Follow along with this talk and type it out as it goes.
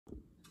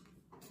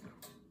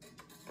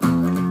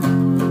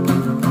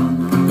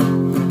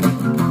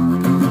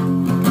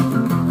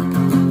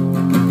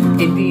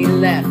Indie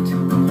left,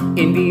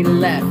 indie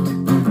left,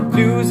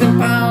 news and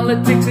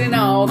politics and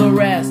all the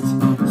rest.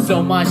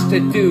 So much to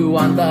do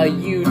on the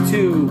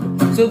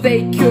YouTube, so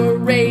they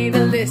curate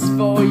a list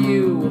for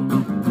you.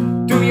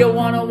 Do you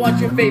wanna watch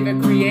your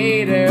favorite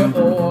creator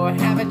or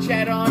have a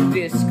chat on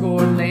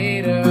Discord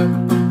later?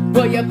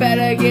 Well, you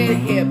better get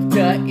hip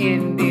to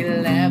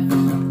Indie Left,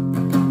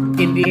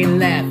 Indie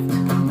Left,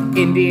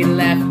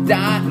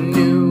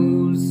 IndieLeft.news.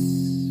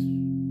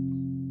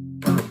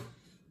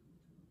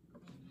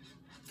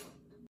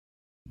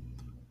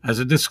 As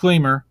a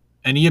disclaimer,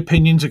 any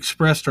opinions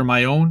expressed are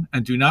my own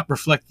and do not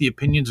reflect the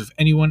opinions of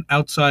anyone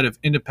outside of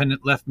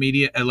Independent Left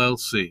Media,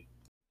 LLC.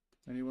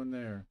 Anyone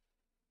there?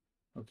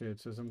 Okay, it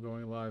says I'm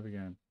going live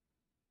again.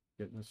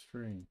 Getting the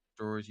stream.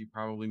 Stories you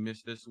probably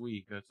missed this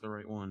week. That's the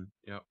right one.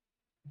 Yep.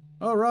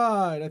 All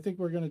right, I think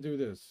we're going to do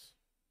this.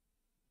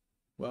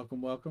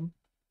 Welcome, welcome.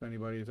 If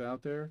anybody is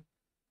out there.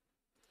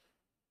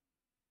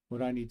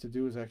 What I need to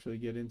do is actually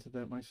get into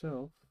that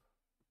myself.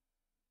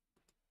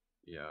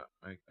 Yeah,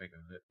 I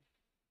got it.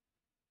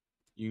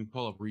 You can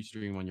pull up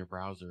Restream on your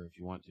browser if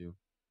you want to.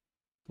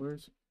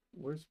 Where's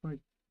the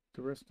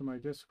rest of my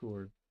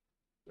Discord?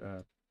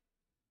 Oh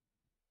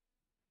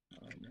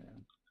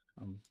man,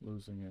 I'm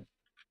losing it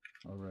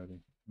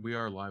already. We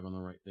are live on the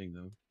right thing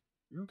though.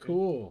 You're okay.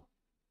 Cool.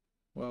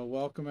 Well,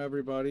 welcome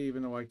everybody,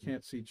 even though I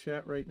can't see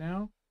chat right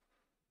now.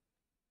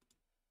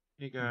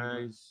 Hey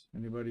guys.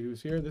 Anybody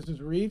who's here, this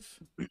is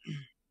Reef.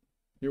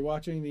 You're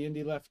watching the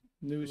Indie Left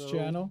News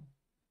channel.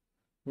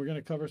 We're going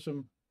to cover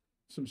some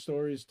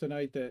stories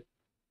tonight that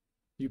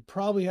you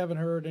probably haven't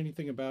heard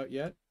anything about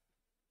yet.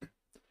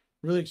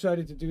 Really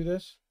excited to do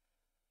this.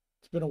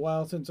 It's been a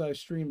while since I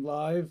streamed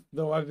live,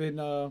 though I've been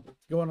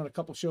going on a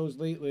couple shows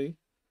lately.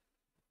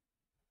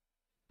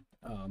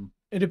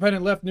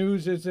 Independent Left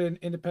News is an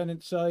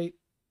independent site,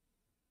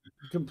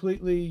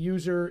 completely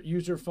user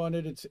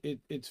funded.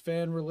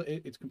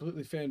 It's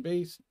completely fan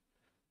based,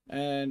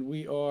 and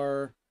we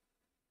are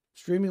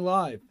streaming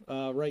live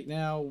right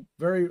now.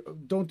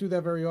 Don't do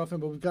that very often,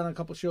 but we've done a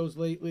couple shows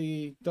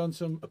lately, done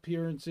some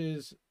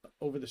appearances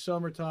over the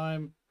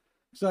summertime.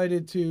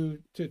 Excited to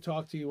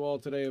talk to you all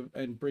today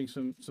and bring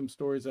some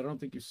stories that I don't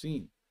think you've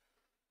seen.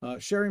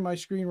 Sharing my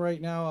screen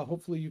right now.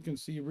 Hopefully you can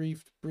see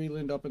Reef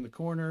Breland up in the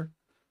corner.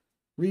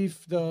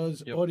 Reef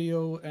does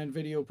audio and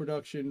video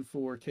production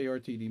for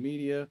KRTD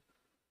Media.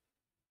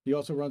 He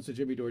also runs the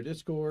Jimmy Dore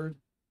Discord.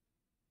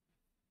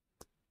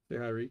 Say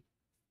hi, Reef.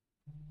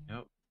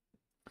 Yep.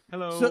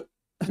 Hello.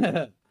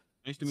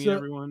 Nice to meet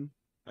everyone.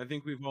 I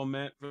think we've all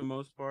met for the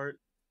most part.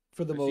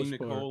 For the most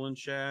part. Nicole in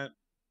chat.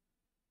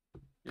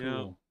 Cool.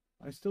 Yeah.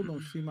 I still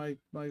don't see my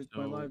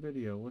live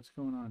video. What's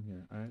going on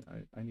here?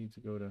 I need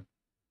to go to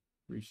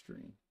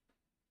Restream.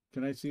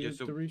 Can I see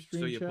the Restream?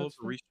 So you pull up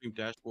the Restream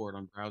dashboard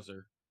on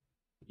browser.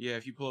 Yeah,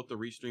 if you pull up the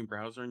Restream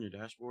browser on your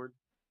dashboard.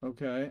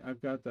 Okay, I've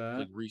got that.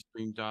 Like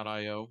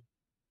Restream.io.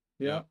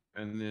 Yeah.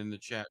 And then the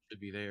chat should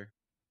be there.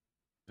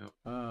 Yep.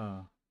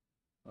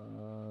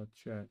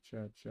 Chat.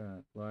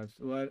 Live.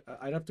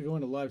 I'd have to go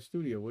into Live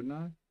Studio, wouldn't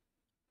I?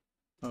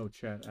 Oh,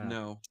 chat app.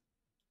 No.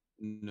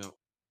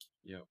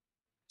 Yep.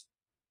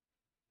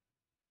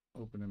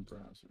 Open in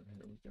browser.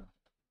 Here we go.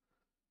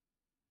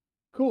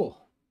 Cool.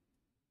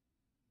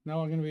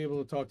 Now I'm going to be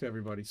able to talk to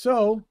everybody.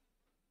 So,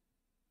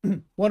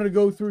 wanted to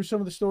go through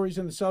some of the stories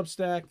in the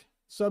Substack.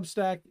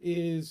 Substack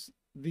is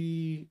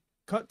the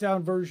cut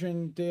down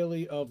version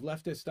daily of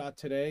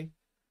leftist.today.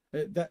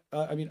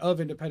 Of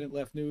Independent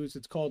Left News.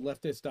 It's called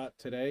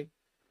leftist.today.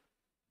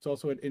 It's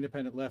also at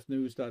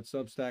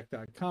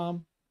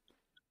independentleftnews.substack.com.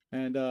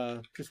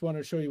 And just wanted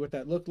to show you what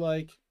that looked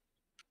like.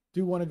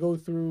 Do want to go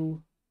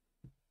through,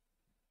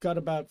 got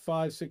about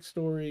 5-6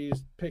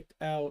 stories picked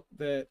out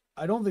that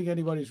I don't think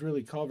anybody's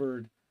really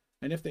covered.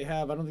 And if they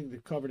have, I don't think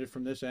they've covered it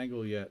from this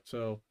angle yet.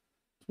 So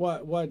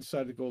that's why I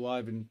decided to go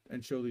live and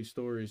show these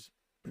stories.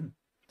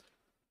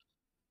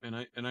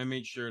 And I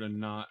made sure to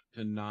not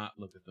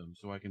look at them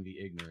so I can be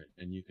ignorant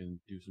and you can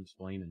do some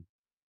explaining.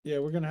 Yeah,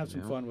 we're gonna have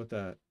some fun with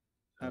that.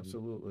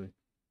 Absolutely.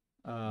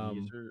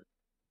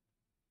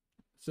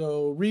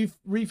 So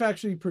Reef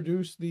actually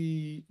produced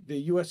the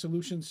U.S.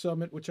 Solutions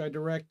Summit, which I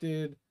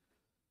directed.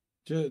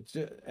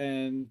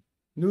 And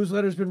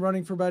newsletter's been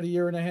running for about 1.5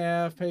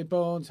 years. Hey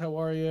Bones, how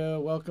are you?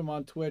 Welcome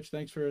on Twitch.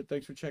 Thanks for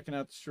checking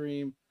out the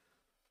stream.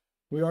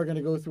 We are going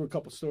to go through a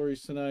couple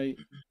stories tonight.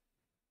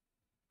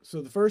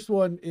 So the first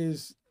one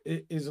is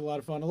a lot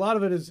of fun. A lot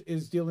of it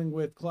is dealing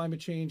with climate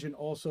change and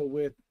also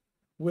with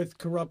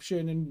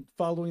corruption and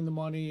following the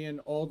money and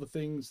all the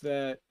things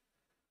that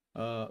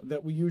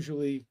we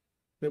usually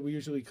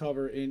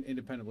cover in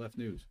Independent Left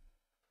News.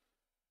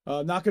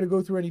 Not going to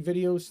go through any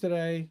videos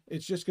today.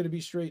 It's just going to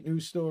be straight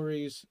news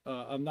stories.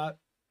 I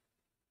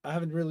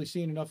haven't really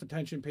seen enough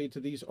attention paid to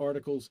these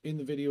articles in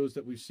the videos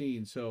that we've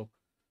seen. So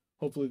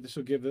hopefully this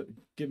will give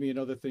me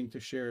another thing to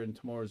share in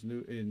tomorrow's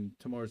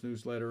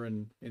newsletter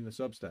and in the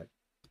Substack.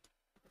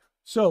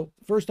 So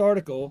first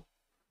article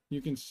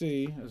you can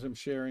see as I'm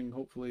sharing,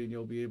 hopefully, and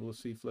you'll be able to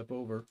see flip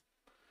over.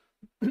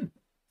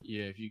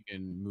 Yeah, if you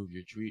can move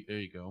your tweet, there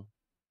you go.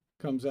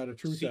 comes out of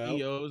Truth Out,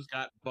 CEOs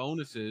got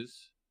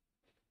bonuses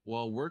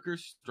while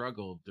workers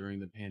struggled during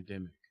the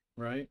pandemic.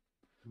 right?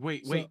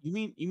 Wait, So you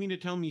mean to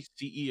tell me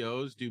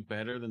CEOs do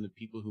better than the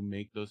people who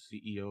make those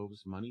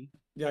CEOs money?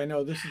 yeah, I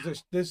know this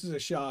is a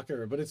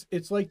shocker, but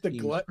it's like the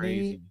Seems gluttony.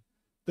 crazy.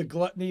 The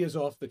gluttony is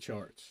off the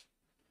charts.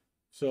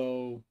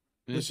 So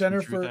And the it's from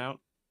Center Truth for Out.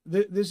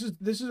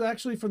 this is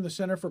actually from the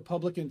Center for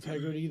Public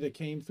Integrity that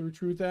came through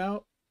Truth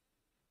Out.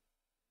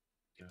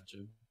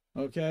 Gotcha.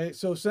 Okay,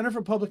 so Center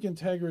for Public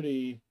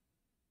Integrity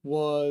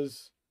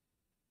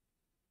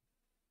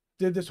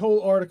did this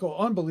whole article,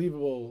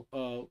 unbelievable,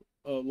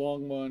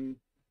 long one,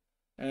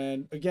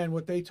 and again,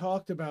 what they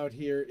talked about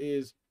here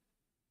is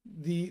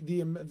the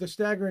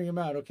staggering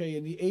amount. Okay,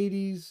 in the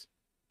 80s,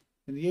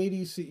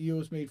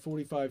 CEOs made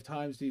 45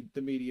 times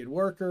the median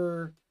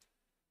worker.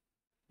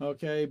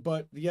 Okay,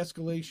 but the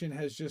escalation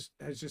has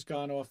just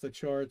gone off the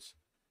charts.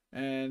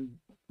 And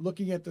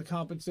looking at the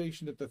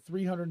compensation at the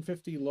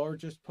 350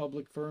 largest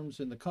public firms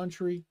in the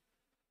country,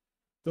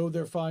 though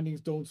their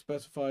findings don't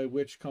specify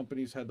which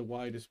companies had the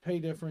widest pay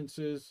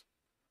differences,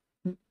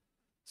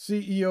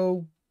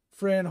 CEO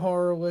Fran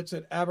Horowitz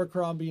at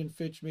Abercrombie and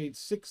Fitch made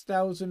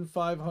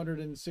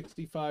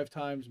 6,565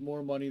 times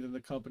more money than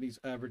the company's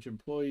average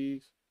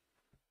employees.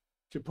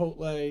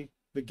 Chipotle,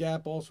 The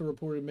Gap also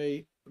reported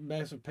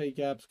massive pay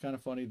gaps. Kind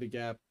of funny, The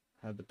Gap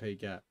had the pay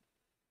gap,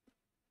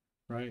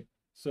 right?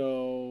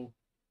 So,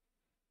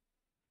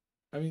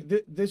 I mean,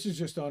 this is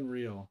just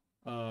unreal.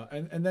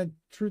 And then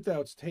Truth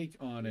Out's take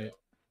on it.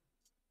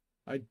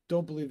 I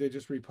don't believe they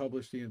just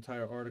republished the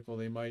entire article.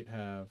 They might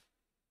have.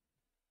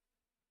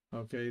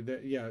 Okay,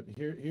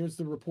 here's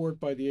the report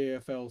by the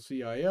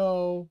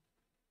AFL-CIO.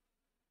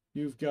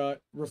 You've got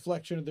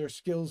reflection of their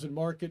skills and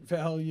market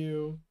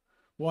value.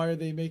 Why are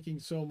they making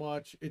so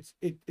much? It's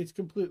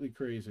completely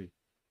crazy.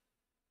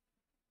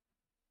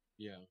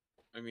 Yeah.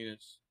 I mean,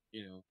 it's,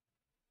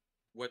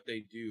 what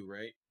they do,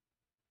 right?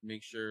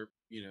 Make sure,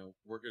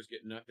 workers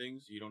get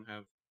nothing, so you don't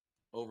have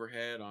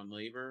overhead on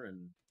labor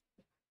and,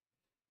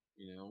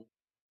 same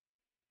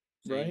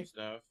Right?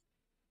 stuff.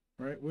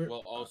 Right?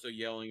 While also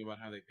yelling about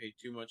how they pay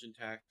too much in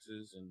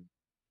taxes and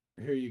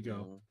Here you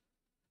go.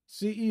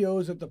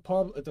 CEOs at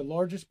the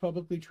largest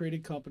publicly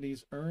traded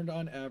companies earned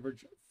on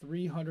average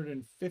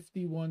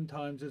 351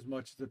 times as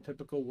much as the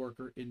typical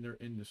worker in their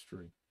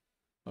industry.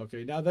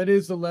 Okay, now that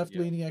is the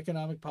left-leaning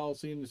Economic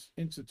Policy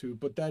Institute,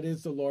 but that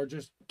is the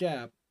largest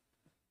gap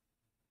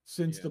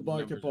since the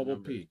market bubble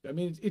peaked. I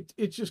mean,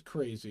 it's just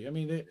crazy. I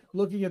mean,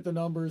 looking at the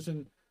numbers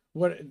and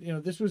what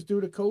this was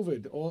due to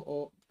COVID.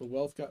 All the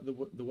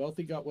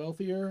wealthy got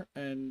wealthier,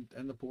 and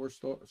the poor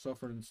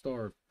suffered and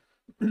starved.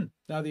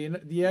 Now the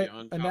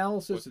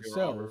analysis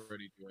itself.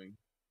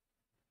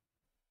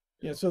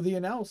 Yeah, so the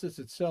analysis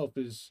itself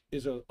is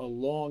a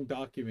long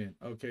document.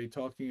 Okay,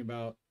 talking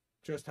about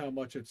just how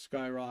much it's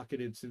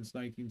skyrocketed since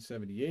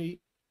 1978.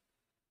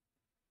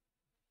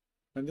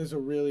 And there's a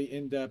really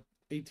in-depth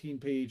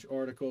 18-page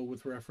article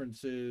with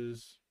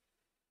references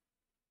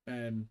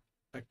and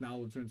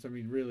acknowledgments. I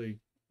mean, really,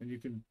 and you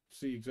can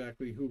see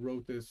exactly who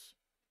wrote this.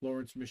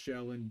 Lawrence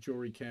Michel and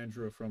Jory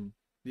Kandra from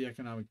the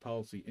Economic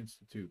Policy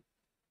Institute.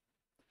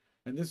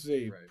 And this is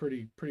a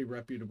pretty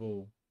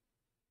reputable.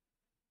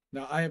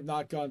 Now, I have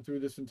not gone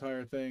through this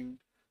entire thing,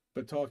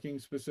 but talking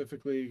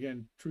specifically,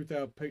 again, Truth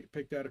Out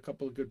picked out a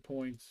couple of good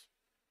points,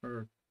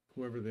 or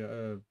whoever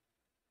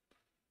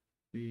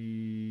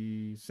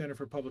the Center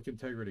for Public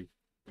Integrity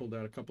pulled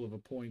out a couple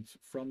of points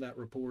from that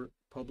report,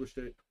 published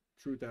it,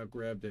 Truth Out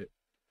grabbed it,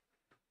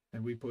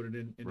 and we put it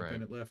in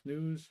Independent Left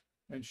News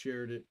and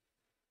shared it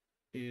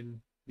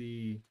in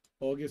the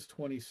August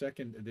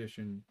 22nd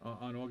edition,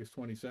 on August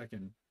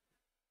 22nd,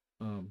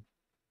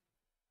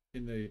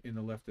 in the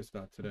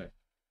leftist.today.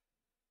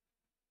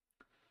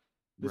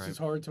 This is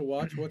hard to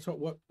watch.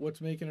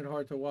 What's making it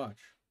hard to watch?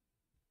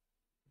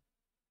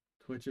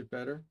 Twitch it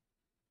better?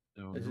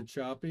 Is it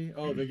choppy?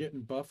 Oh, they're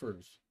getting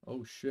buffers.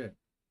 Oh shit.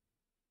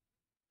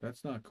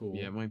 That's not cool.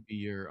 Yeah, it might be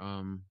your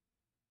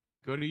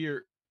go to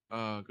your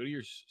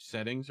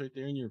settings right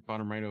there in your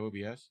bottom right of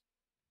OBS.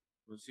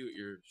 Let's see what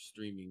your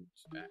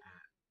streaming's at.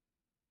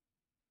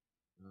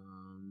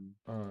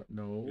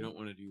 No. You don't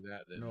want to do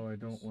that then. No, I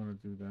don't want to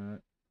do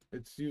that.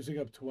 It's using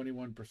up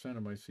 21%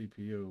 of my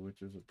CPU,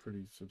 which is a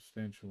pretty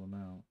substantial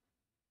amount.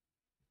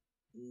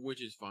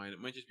 Which is fine. It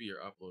might just be your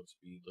upload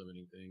speed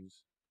limiting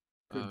things.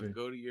 Could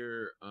go to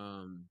your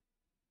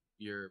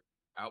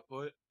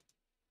output.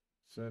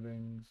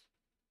 Settings.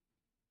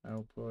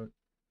 Output.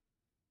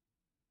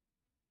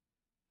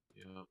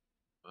 Yeah.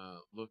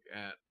 Look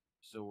at,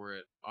 so we're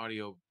at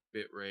audio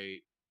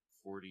bitrate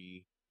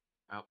 40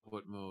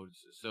 output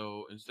modes.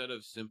 So instead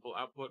of simple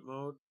output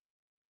mode,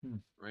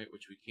 right,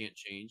 which we can't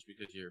change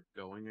because you're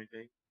going, I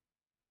think.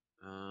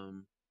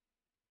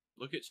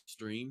 Look at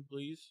stream,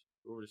 please.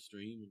 Go over to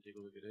stream and take a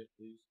look at it,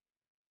 please.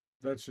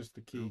 That's just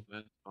the key. No,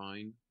 that's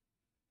fine.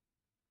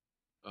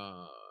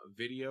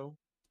 Video.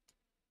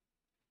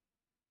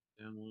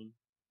 Down one.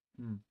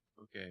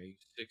 Okay,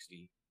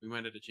 60. We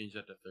might have to change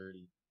that to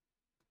 30.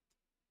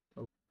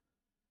 Okay.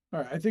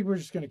 All right, I think we're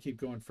just going to keep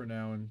going for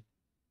now, and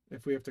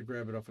If we have to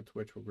grab it off of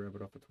Twitch, we'll grab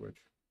it off of Twitch.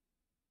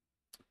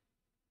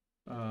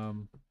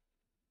 All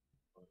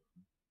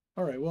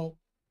right. Well,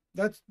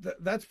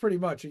 that's pretty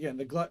much, again,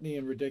 the gluttony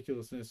and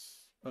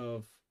ridiculousness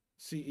of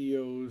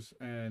CEOs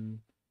and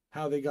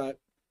how they got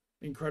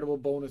incredible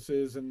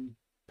bonuses and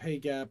pay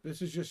gap.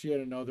 This is just yet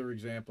another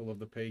example of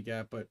the pay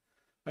gap, but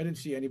I didn't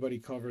see anybody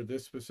cover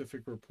this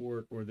specific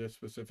report or this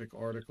specific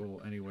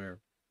article anywhere.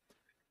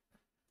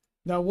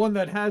 Now, one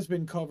that has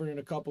been covered in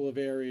a couple of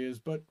areas,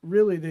 but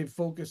really they've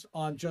focused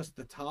on just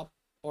the top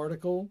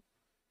article.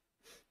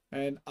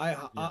 And I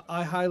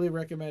highly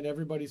recommend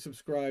everybody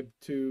subscribe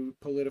to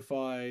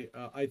Politify.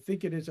 I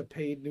think it is a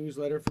paid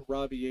newsletter for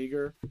Robbie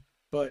Yeager,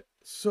 but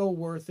so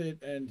worth it.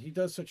 And he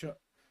does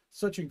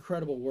such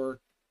incredible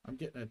work. I'm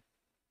getting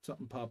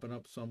something popping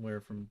up somewhere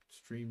from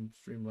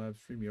Streamlabs,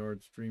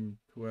 StreamYard,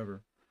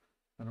 whoever.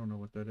 I don't know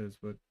what that is,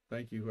 but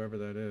thank you, whoever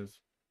that is,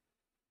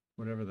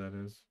 whatever that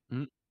is,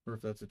 or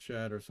if that's a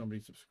chat or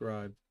somebody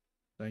subscribed.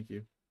 Thank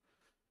you.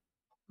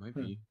 Might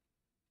be.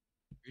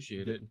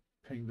 Appreciate it.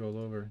 Pinged all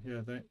over.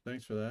 Yeah,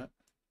 thanks for that.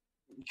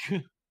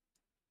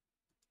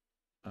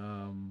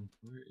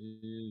 Where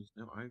is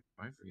no? I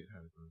forget how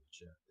to go to the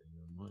chat thing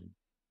on mine.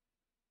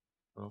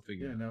 I'll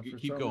figure it out.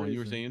 Keep going. Reason. You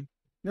were saying?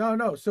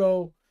 No.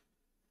 So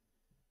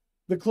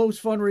the close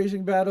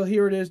fundraising battle.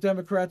 Here it is: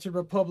 Democrats and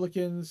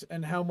Republicans,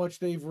 and how much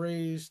they've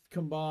raised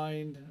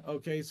combined.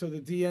 Okay, so the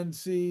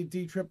DNC,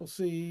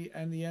 DCCC,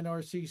 and the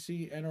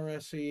NRCC,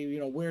 NRSC. You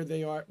know where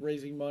they are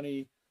raising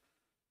money.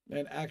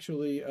 And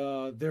actually,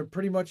 they're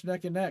pretty much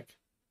neck and neck.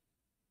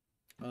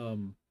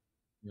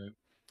 Right.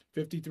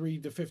 53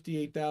 to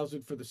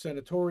 58,000 for the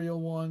senatorial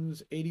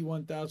ones,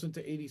 81,000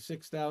 to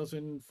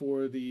 86,000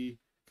 for the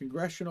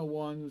congressional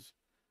ones,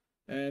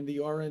 and the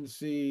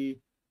RNC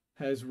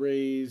has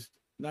raised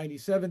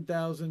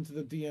 97,000 to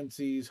the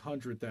DNC's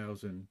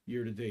 100,000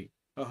 year to date.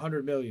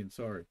 100 million,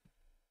 sorry.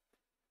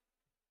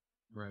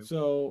 Right.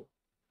 So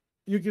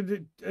you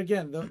could,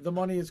 again, the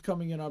money is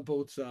coming in on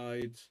both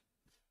sides.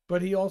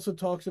 But he also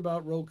talks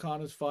about Ro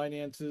Khanna's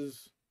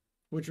finances,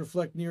 which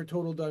reflect near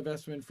total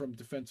divestment from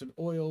defense and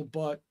oil,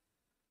 but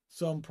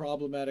some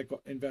problematic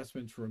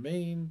investments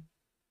remain.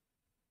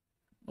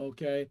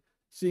 Okay.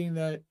 Seeing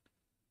that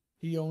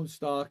he owns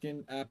stock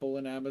in Apple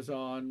and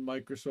Amazon,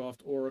 Microsoft,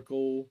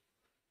 Oracle,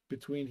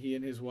 between he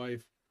and his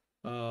wife.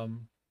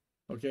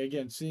 Okay.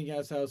 Again, seeing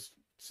as how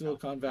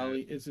Silicon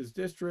Valley is his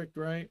district,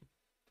 right?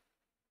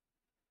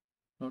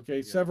 Okay.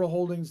 Yeah. Several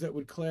holdings that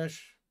would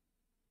clash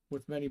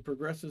with many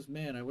progressives.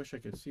 Man, I wish I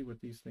could see what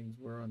these things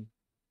were on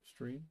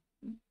stream.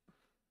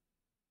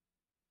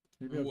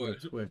 Maybe I'll go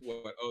to Twitch.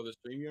 What? Oh, the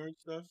StreamYard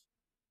stuff?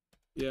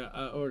 Yeah,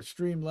 or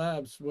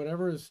Streamlabs.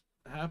 Whatever is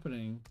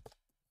happening,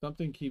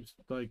 something keeps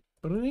like,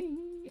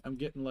 I'm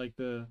getting like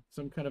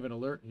some kind of an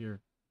alert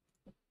here.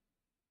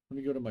 Let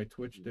me go to my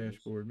Twitch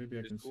dashboard. Maybe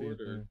I can see it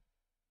there.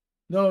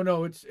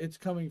 No, it's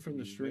coming from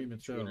the stream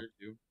itself.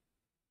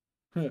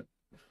 Gotcha.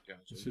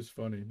 It's just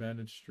funny.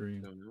 Manage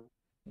stream.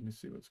 Let me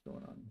see what's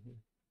going on here.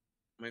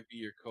 Might be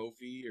your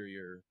Ko-fi or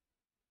your.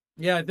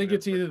 Yeah, I think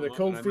it's either the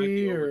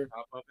Ko-fi or.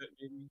 Top of it,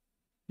 maybe.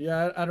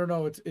 Yeah, I don't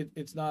know.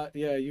 It's not.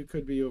 Yeah, you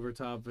could be over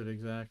top of it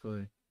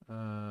exactly.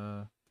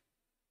 Let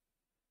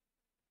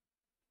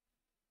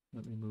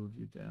me move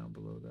you down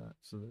below that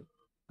so that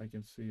I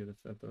can see it if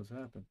that does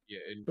happen. Yeah,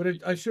 but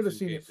I should have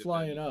seen it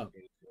flying up.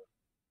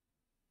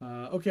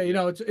 Okay, you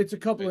know, it's a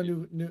couple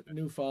of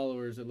new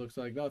followers. It looks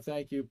like. No,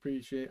 thank you,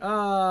 appreciate.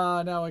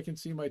 Now I can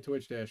see my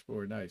Twitch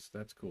dashboard. Nice,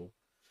 that's cool.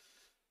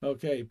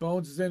 Okay,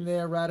 Bones is in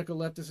there. Radical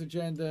Leftist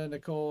Agenda.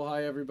 Nicole,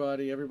 hi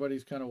everybody.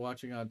 Everybody's kind of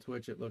watching on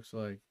Twitch. It looks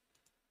like.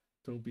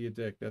 Don't be a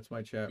dick. That's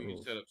my chat rules. You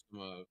can set up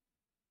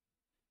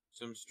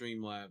some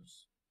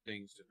Streamlabs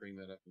things to bring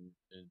that up and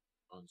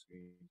on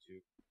screen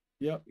too.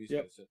 Yep.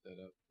 Set that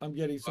up. I'm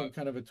getting some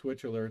kind of a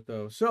Twitch alert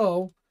though.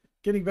 So,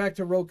 getting back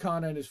to Ro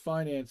Khanna and his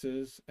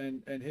finances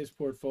and his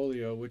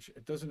portfolio, which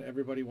doesn't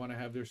everybody want to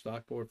have their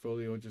stock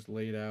portfolio just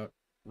laid out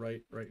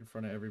right in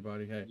front of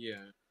everybody? Hey. Yeah.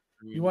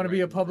 I mean, you want to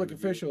be a public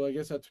official, I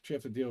guess that's what you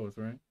have to deal with,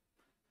 right?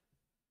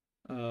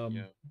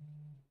 Yeah.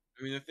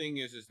 I mean, the thing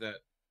is that,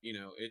 you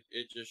know,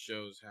 it just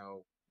shows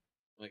how,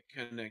 like,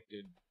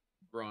 connected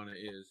Brana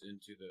is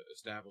into the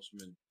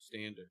establishment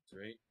standards,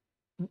 right?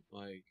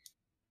 Like,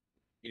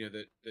 you know,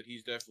 that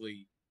he's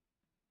definitely,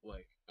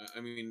 like, I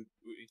mean,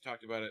 we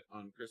talked about it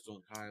on Crystal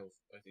and Kyle,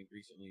 I think,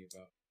 recently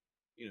about,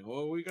 you know,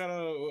 well,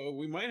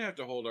 we might have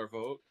to hold our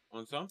vote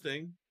on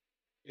something.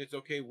 It's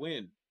okay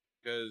when,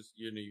 because,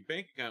 you know, your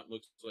bank account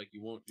looks like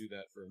you won't do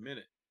that for a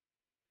minute,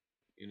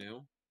 you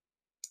know?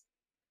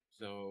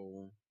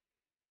 So...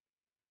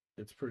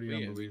 It's pretty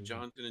unbelievable.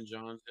 Johnson and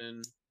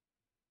Johnson.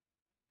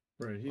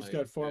 Right. He's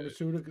got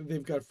pharmaceutical.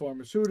 They've got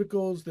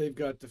pharmaceuticals. They've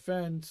got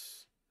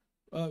defense.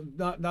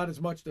 Not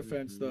as much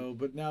defense though.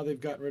 But now they've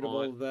gotten rid of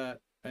all of that,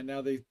 and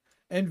now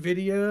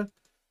Nvidia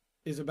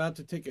is about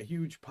to take a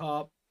huge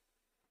pop.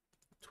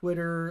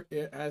 Twitter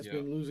has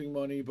been losing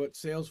money, but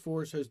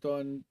Salesforce has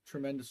done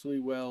tremendously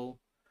well.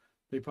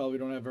 They probably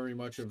don't have very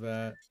much of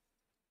that.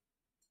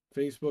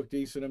 Facebook,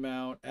 decent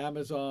amount.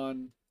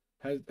 Amazon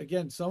has,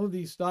 again, some of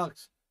these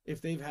stocks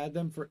if they've had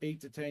them for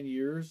 8 to 10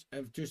 years,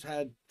 have just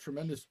had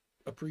tremendous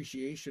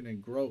appreciation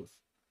and growth,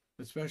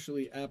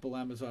 especially Apple,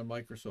 Amazon,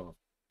 Microsoft.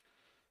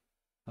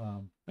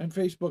 And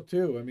Facebook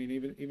too. I mean,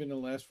 even in the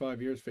last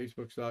 5 years,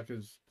 Facebook stock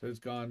has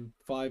gone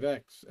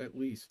 5x at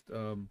least.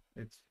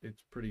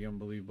 It's pretty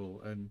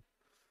unbelievable. And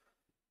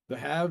the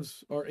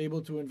haves are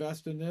able to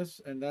invest in this,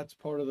 and that's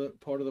part of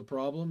the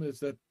problem is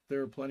that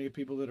there are plenty of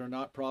people that are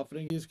not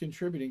profiting. Is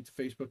contributing to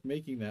Facebook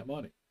making that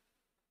money,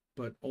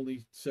 but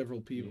only several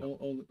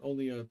people,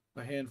 only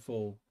a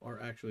handful are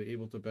actually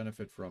able to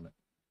benefit from it.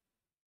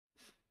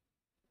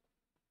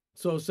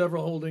 So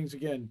several holdings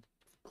again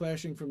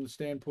clashing from the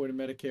standpoint of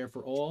Medicare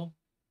for all,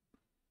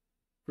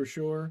 for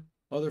sure.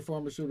 Other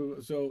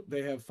pharmaceuticals, so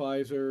they have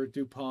Pfizer,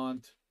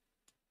 DuPont,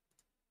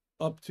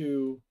 up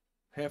to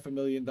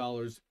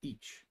 $500,000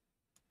 each.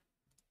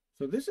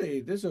 So this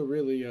is a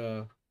really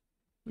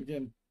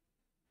again,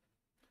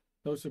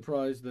 no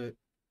surprise that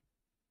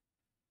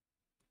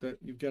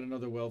you've got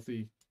another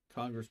wealthy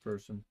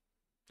congressperson,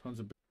 tons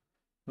of.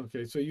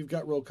 Okay, so you've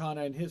got Ro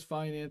Khanna and his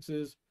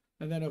finances,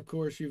 and then of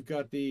course you've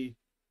got the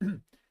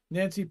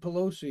Nancy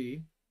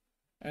Pelosi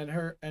and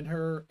her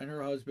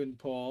husband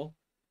Paul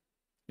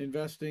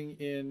investing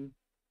in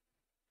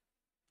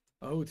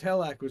a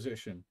hotel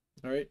acquisition.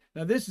 All right,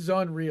 now this is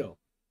unreal.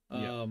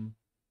 Yeah.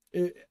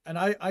 And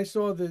I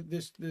saw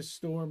this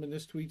storm and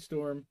this tweet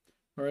storm.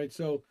 All right,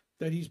 so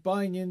that he's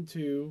buying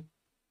into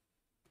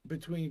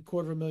between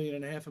 $250,000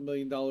 and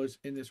 $500,000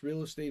 in this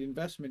real estate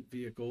investment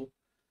vehicle.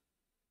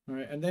 All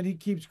right, and then he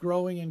keeps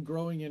growing and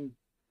growing and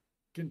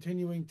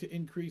continuing to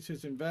increase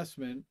his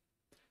investment.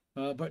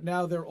 But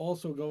now they're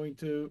also going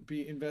to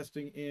be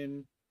investing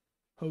in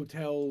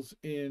hotels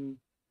in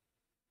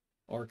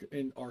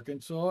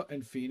Arkansas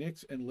and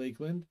Phoenix and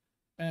Lakeland,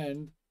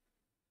 and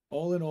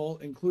all in all,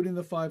 including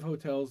the 5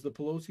 hotels, the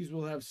Pelosi's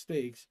will have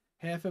stakes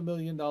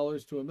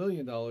 $500,000 to $1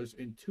 million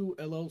in 2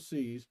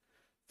 LLCs,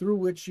 through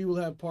which she will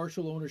have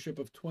partial ownership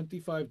of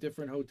 25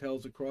 different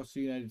hotels across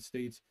the United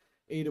States,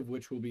 8 of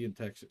which will be in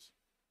Texas.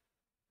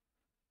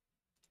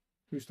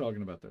 Who's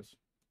talking about this?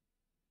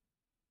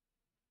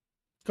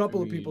 A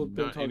couple of people have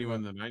been not talking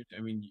anyone about it. that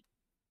I mean,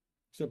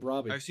 except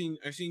Robbie. I've seen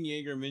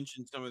Yeager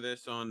mention some of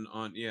this on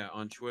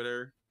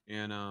Twitter,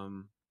 and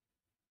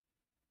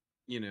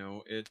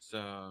it's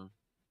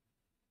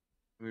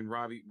I mean,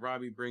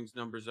 Robbie brings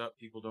numbers up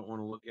people don't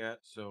want to look at,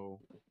 so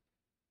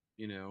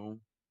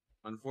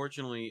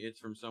unfortunately, it's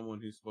from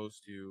someone who's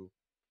supposed to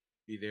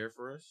be there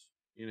for us,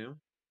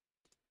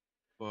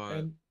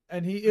 But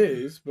and he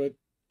is, but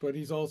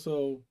he's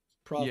also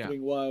yeah,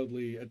 profiting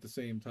wildly at the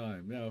same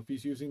time. Now, if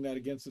he's using that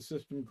against the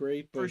system,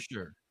 great, for but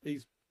sure.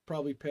 he's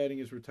probably padding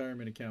his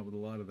retirement account with a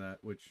lot of that,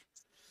 which,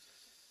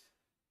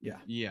 yeah.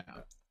 Yeah.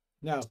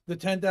 Now, the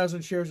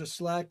 10,000 shares of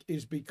Slack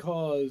is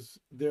because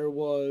there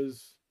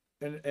was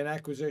an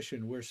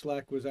acquisition where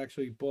Slack was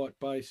actually bought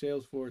by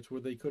Salesforce,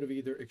 where they could have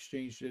either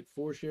exchanged it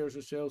for shares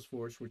of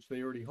Salesforce, which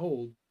they already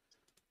hold,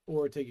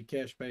 or take a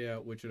cash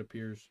payout, which it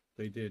appears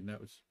they did, and that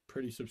was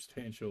pretty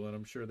substantial. And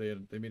I'm sure they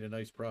made a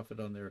nice profit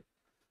on their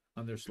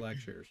Slack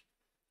shares,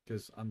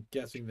 because I'm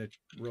guessing that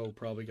Ro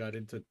probably got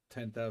into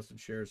 10,000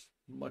 shares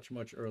much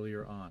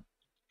earlier on.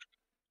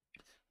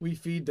 We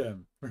feed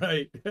them,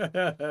 right?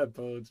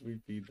 Bones, we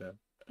feed them.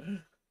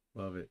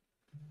 Love it.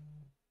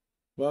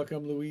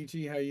 Welcome,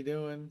 Luigi. How you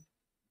doing?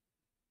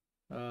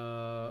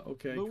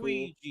 Okay,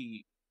 Luigi.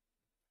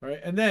 Cool. All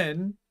right, and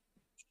then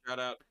shout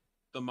out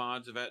the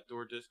mods of At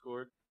Door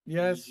Discord.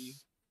 Yes, Luigi.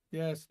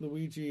 Yes,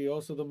 Luigi.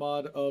 Also the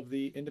mod of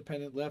the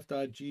Independent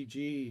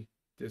Left.gg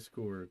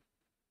Discord.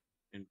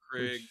 And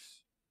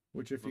Kriggs.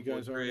 Which if you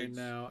guys aren't in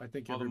now, I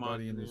think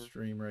everybody in the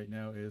stream right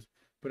now is.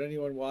 But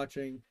anyone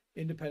watching,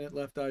 Independent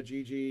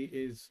Left.gg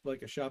is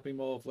like a shopping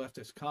mall of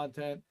leftist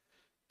content.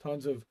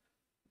 Tons of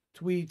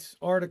tweets,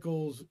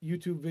 articles,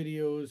 YouTube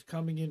videos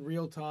coming in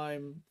real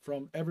time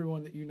from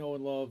everyone that you know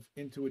and love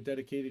into a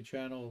dedicated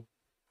channel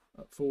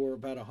for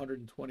about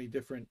 120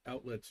 different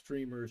outlets,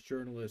 streamers,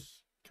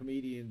 journalists,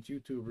 comedians,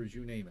 YouTubers,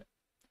 you name it.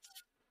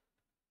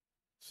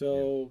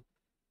 So,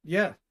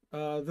 yeah.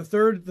 The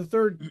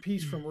third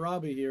piece from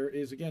Robbie here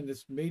is, again,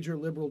 this major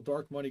liberal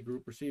dark money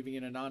group receiving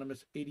an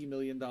anonymous $80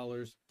 million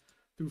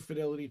through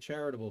Fidelity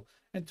Charitable,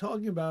 and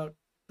talking about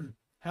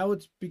how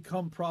it's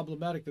become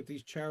problematic that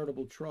these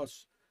charitable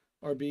trusts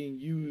are being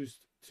used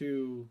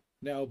to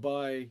now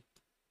buy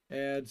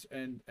ads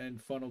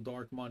and funnel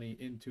dark money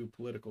into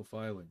political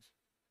filings.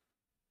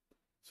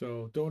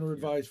 So donor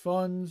advised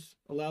funds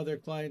allow their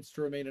clients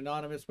to remain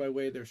anonymous by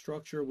way of their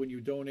structure. When you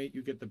donate,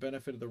 you get the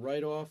benefit of the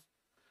write-off,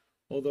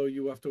 although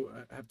you have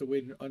to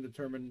wait an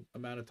undetermined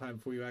amount of time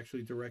before you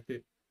actually direct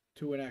it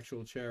to an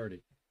actual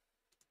charity.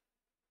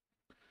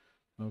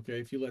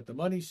 Okay, if you let the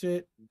money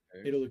sit,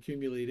 it'll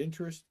accumulate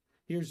interest.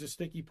 Here's the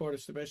sticky part,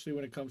 especially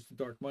when it comes to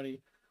dark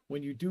money.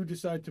 When you do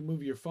decide to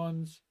move your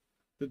funds,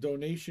 the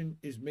donation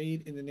is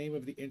made in the name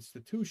of the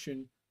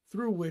institution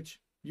through which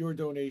your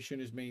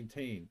donation is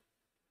maintained.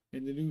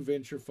 In the new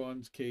venture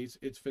funds case,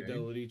 it's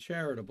Fidelity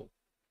Charitable,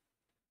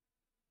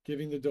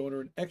 giving the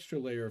donor an extra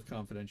layer of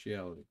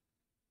confidentiality.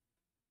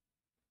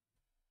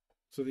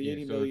 So the Yeah,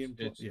 80 so million,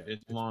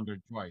 it's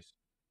laundered twice.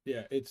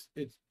 yeah, it's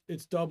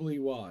doubly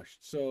washed.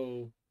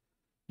 So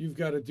you've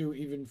got to do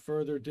even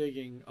further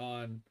digging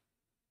on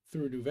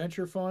through New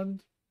Venture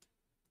Fund,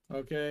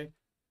 okay,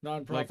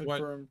 Like nonprofit what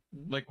firm.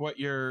 like what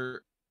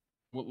your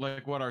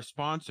like what our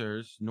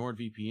sponsors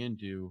NordVPN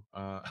do.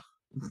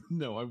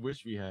 No, I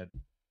wish we had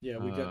Yeah,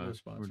 we got no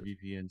sponsors.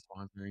 NordVPN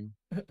sponsoring.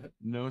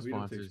 No We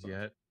don't take sponsors sponsors.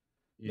 yet,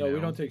 you No, we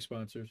know. don't take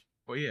sponsors.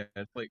 But yeah,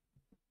 it's like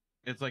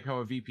how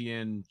a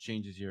VPN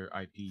changes your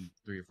IP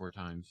 3 or 4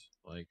 times.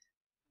 Like,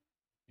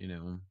 you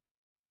know,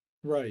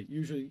 Right.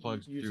 Usually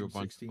plugs through a using bunch of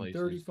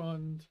 1630 places.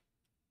 fund.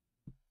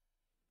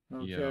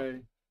 Yeah. Okay.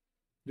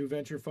 New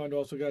Venture Fund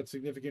also got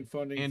significant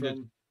funding And it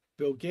from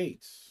Bill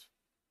Gates.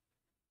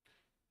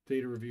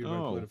 Data reviewed by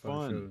oh, Politify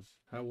fun. shows.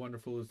 How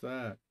wonderful is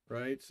that,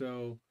 right?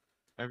 So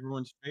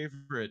Everyone's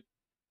favorite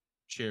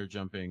chair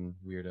jumping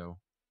weirdo.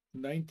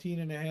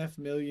 19.5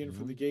 million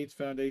from the Gates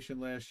Foundation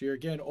last year.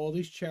 Again, all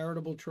these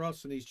charitable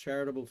trusts and these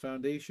charitable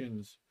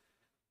foundations,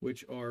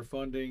 which are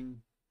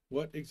funding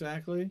what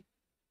exactly?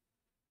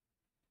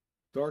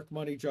 Dark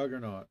money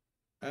juggernaut.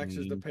 Acts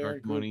as the Dark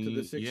parent group to the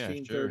money, yeah,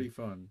 1630 sure.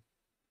 fund.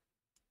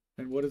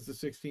 And what does the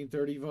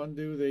 1630 fund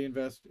do? They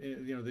invest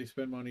in, they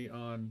spend money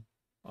on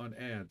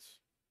ads.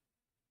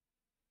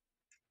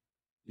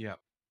 Yeah.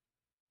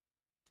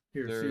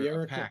 Here, They're a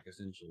Sierra pack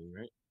essentially,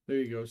 right? There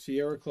you go.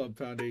 Sierra Club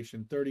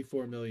Foundation,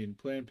 34 million.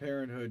 Planned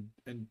Parenthood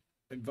and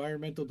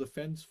Environmental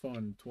Defense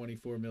Fund,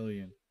 24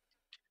 million.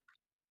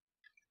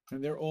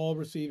 And they're all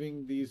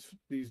receiving these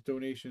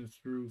donations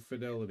through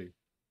Fidelity.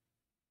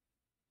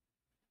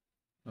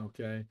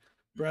 Okay.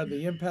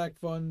 Bradley Impact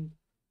Fund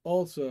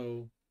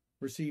also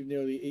received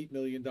nearly $8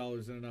 million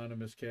in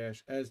anonymous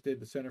cash, as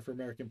did the Center for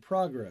American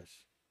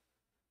Progress.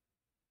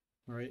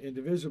 All right.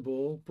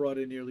 Indivisible brought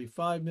in nearly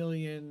 5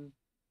 million,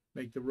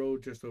 Make the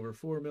Road just over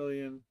 4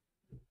 million.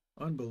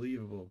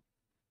 Unbelievable.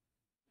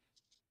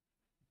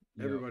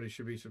 Yep. Everybody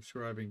should be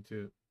subscribing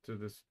to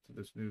this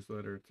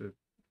newsletter. To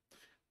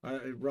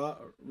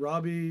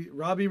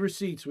Robbie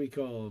Receipts, we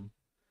call him,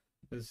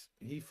 because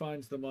he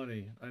finds the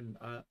money, and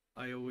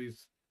I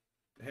always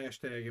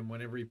hashtag him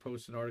whenever he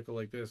posts an article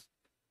like this.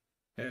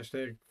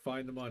 Hashtag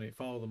find the money,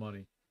 follow the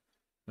money.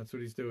 That's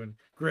what he's doing.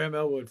 Graham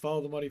Elwood,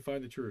 follow the money,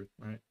 find the truth.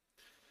 Right.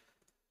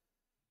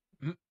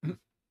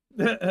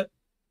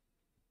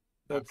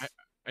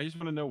 I just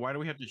want to know, why do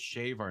we have to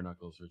shave our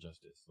knuckles for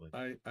justice?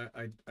 Like,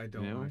 I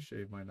don't want to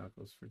shave my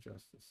knuckles for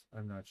justice.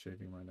 I'm not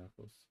shaving my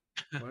knuckles.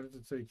 Why does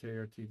it say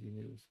KRTD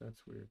News?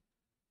 That's weird.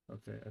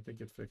 Okay, I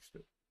think it fixed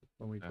it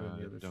when we put in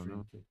the other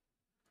stream key.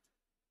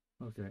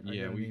 Okay, I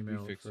got an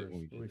email fixed first. it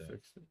when we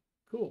fixed it.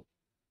 Cool.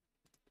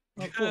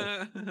 Oh,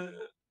 cool.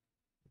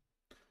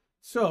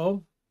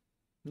 So,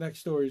 next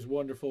story is a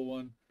wonderful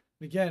one.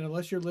 Again,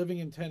 unless you're living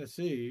in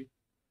Tennessee,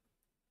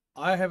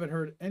 I haven't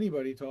heard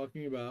anybody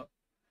talking about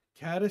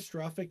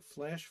catastrophic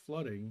flash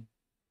flooding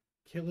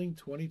killing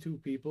 22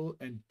 people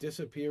and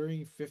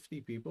disappearing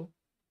 50 people.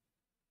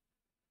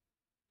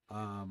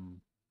 That's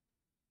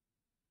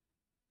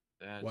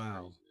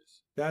wow.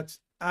 craziness. That's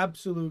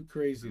absolute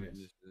craziness.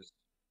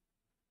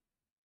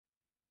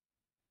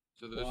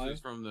 So this is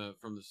from the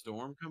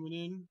storm coming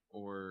in,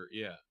 or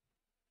yeah.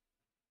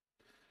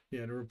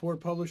 Yeah, in a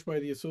report published by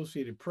the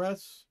Associated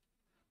Press,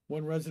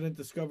 one resident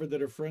discovered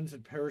that her friends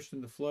had perished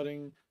in the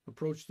flooding,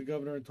 approached the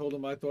governor and told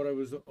him, I thought I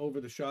was over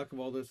the shock of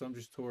all this. I'm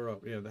just tore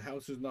up. Yeah, the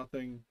house is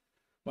nothing.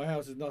 My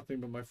house is nothing,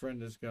 but my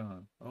friend is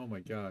gone. Oh, my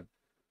God.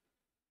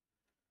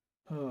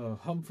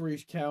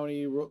 Humphreys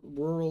County,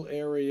 rural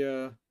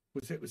area.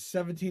 It was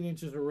 17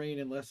 inches of rain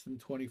in less than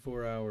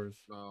 24 hours.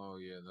 Oh,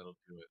 yeah, that'll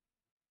do it.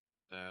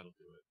 That'll do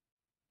it.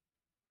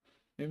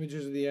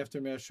 Images of the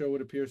aftermath show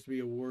what appears to be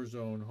a war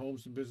zone.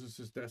 Homes and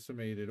businesses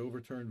decimated.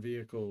 Overturned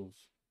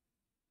vehicles.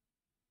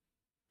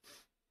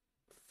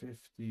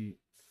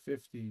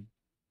 50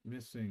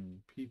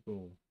 missing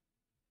people.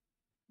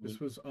 This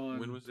was on...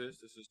 When was this?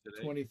 This was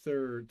today?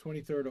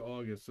 23rd of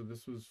August. So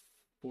this was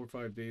 4 or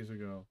 5 days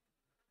ago.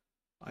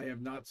 I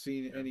have not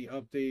seen any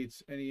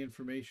updates, any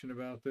information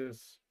about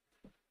this.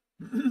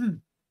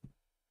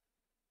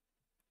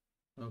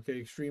 Okay,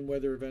 extreme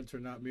weather events are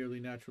not merely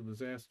natural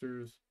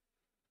disasters.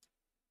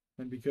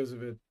 And because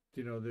of it,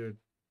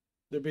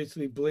 they're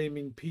basically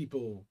blaming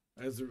people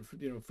as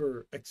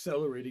for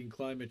accelerating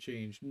climate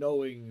change,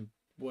 knowing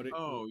what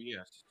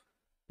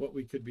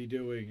we could be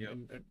doing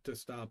and to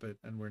stop it,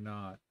 and we're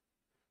not.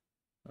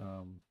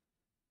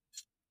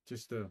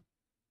 Just a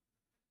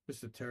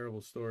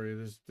terrible story.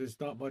 There's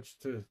not much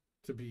to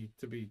be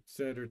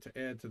said or to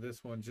add to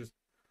this one. Just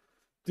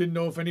didn't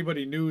know if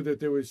anybody knew that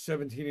there was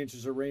 17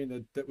 inches of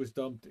rain that was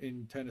dumped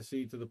in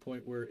Tennessee to the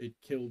point where it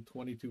killed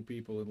 22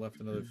 people and left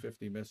another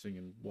 50 missing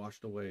and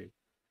washed away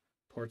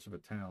parts of a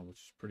town, which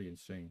is pretty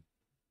insane.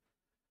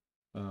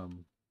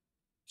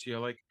 See, I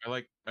like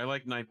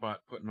Nightbot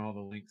putting all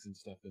the links and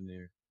stuff in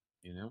there.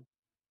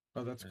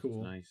 Oh, that's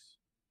cool. Nice.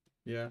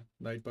 Yeah,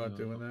 Nightbot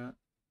doing that.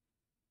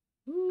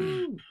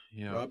 Woo!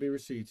 Yeah. Robbie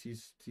Receipts.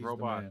 He's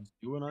Robot the man.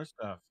 doing our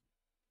stuff.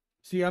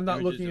 See, I'm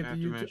not looking at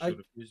the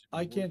YouTube.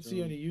 I can't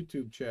see any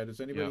YouTube chat.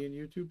 Is anybody in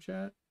YouTube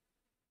chat?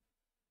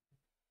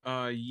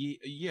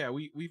 Yeah,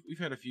 we've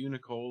had a few,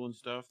 Nicole and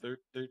stuff. They're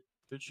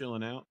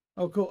chilling out.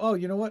 Oh, cool. Oh,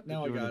 you know what? They're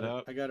Now I doing got it it.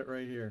 up. I got it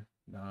right here.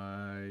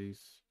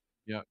 Nice.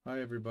 Yeah,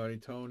 Hi, everybody. you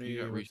Tony,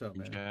 got what's up, Restream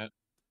man? chat.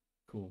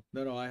 Cool.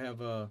 No, I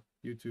have a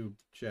YouTube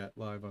chat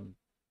live on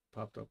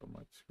popped up on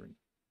my screen.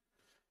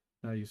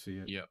 Now you see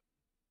it. Yep.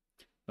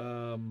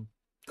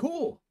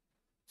 Cool.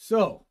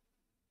 So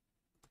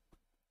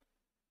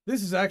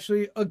this is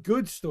actually a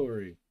good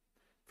story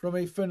from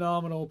a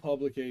phenomenal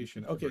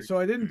publication. Okay, so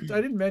I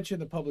didn't mention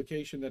the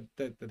publication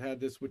that had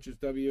this, which is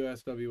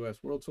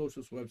WSWS, World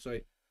Socialist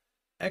website.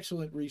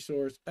 Excellent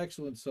resource,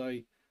 excellent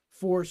site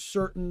for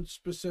certain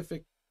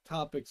specific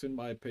topics, in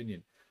my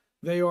opinion.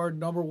 They are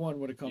number one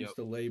when it comes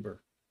to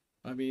labor.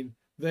 I mean,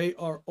 they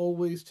are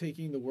always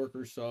taking the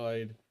worker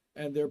side,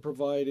 and they're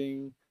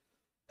providing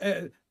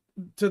to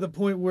the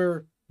point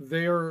where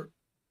they're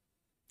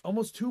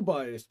almost too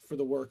biased for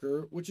the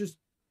worker, which is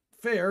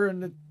fair,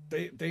 and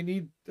they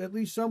need at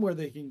least somewhere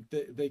they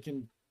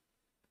can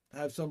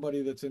have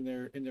somebody that's in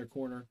their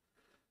corner.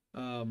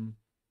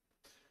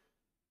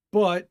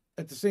 But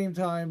at the same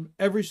time,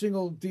 every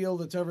single deal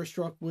that's ever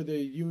struck with a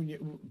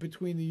union,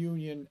 between the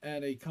union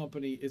and a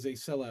company, is a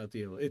sellout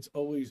deal. It's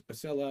always a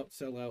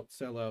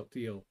sellout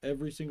deal.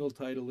 Every single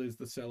title is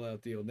the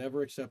sellout deal.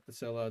 Never accept the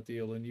sellout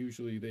deal, and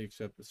usually they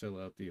accept the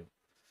sellout deal.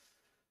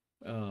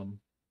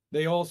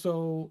 They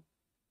also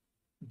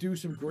do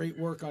some great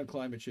work on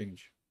climate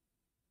change.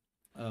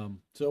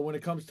 So when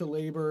it comes to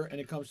labor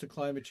and it comes to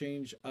climate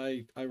change,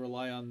 I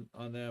rely on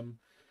them.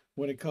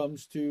 When it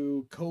comes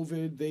to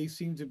COVID, they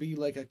seem to be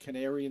like a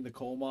canary in the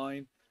coal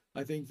mine.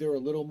 I think they're a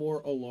little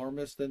more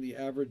alarmist than the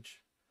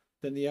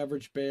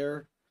average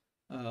bear.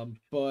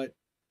 But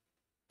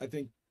I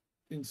think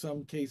in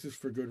some cases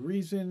for good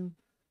reason.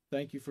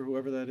 Thank you for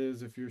whoever that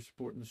is. If you're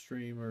supporting the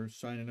stream or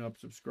signing up,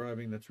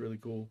 subscribing, that's really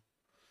cool.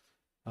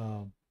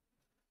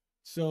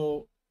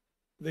 So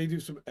they do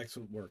some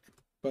excellent work.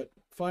 But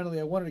finally,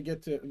 I wanted to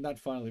get to, not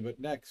finally, but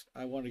next,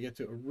 I want to get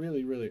to a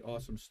really, really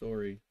awesome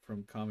story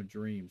from Common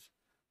Dreams,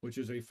 which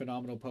is a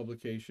phenomenal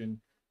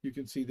publication. You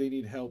can see they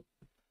need help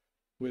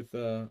with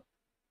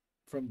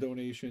from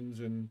donations,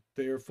 and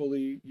they are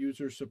fully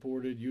user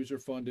supported, user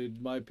funded.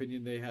 In my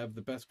opinion, they have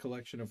the best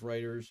collection of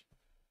writers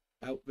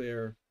out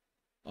there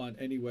on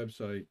any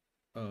website.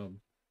 And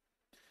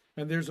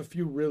there's a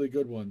few really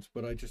good ones,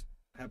 but I just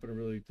happen to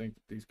really think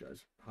that these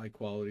guys are high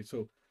quality.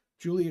 So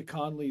Julia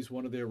Conley is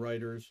one of their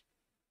writers.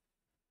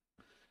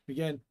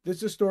 Again, this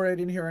is a story I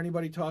didn't hear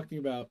anybody talking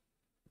about.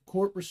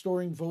 Court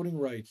restoring voting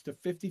rights to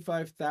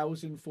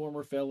 55,000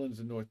 former felons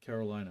in North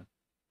Carolina.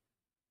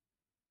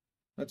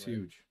 That's right.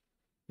 Huge.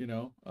 You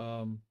know,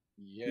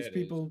 these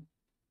people,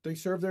 they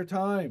serve their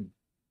time.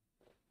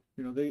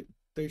 You know,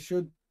 they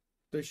should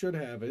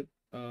have it.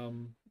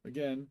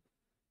 Again,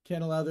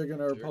 can't allow their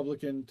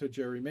Republican to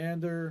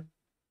gerrymander.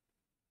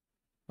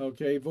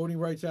 Okay, voting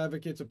rights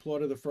advocates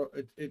applauded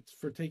it's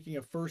for taking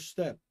a first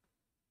step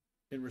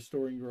in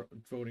restoring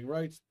voting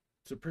rights.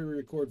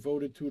 Superior Court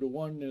voted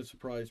 2-1 in a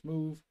surprise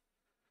move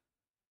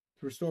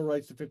to restore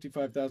rights to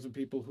 55,000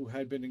 people who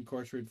had been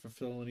incarcerated for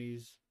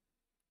felonies.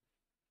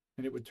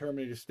 And it would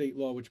terminate a state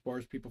law which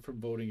bars people from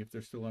voting if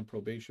they're still on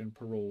probation,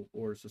 parole,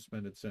 or a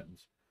suspended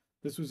sentence.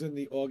 This was in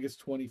the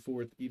August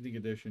 24th evening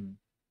edition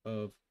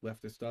of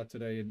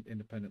Leftist.today and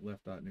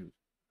IndependentLeft.news.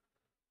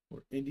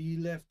 Or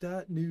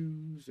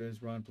IndieLeft.news,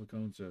 as Ron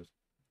Placone says.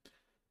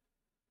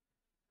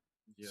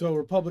 Yeah. So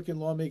Republican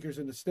lawmakers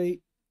in the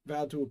state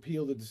vowed to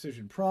appeal the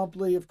decision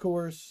promptly, of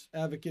course.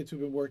 Advocates who've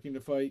been working to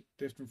fight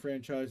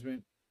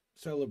disenfranchisement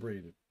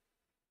celebrated.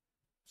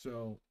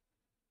 So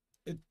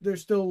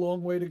there's still a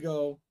long way to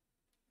go.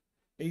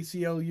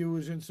 ACLU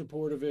is in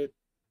support of it.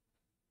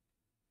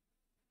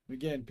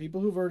 Again,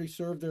 people who've already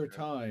served their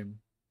time,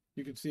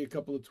 you can see a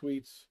couple of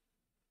tweets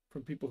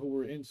from people who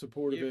were in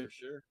support of it. For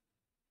sure.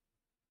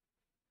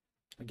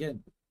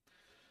 Again,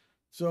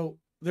 so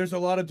there's a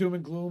lot of doom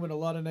and gloom and a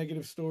lot of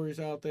negative stories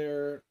out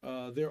there.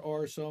 There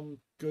are some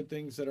good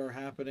things that are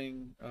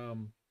happening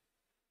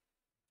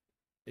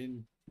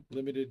in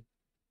limited,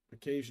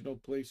 occasional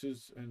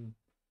places, and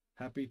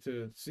happy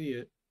to see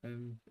it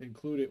and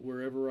include it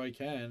wherever I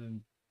can.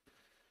 And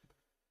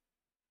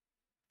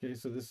okay,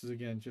 so this is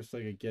again just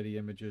like a Getty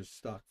Images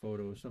stock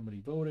photo of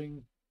somebody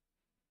voting.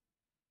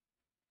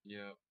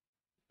 Yeah.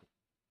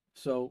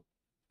 So,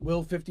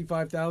 will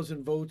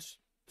 55,000 votes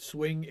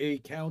swing a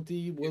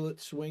county? Will it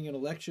swing an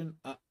election?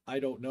 I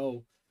don't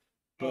know.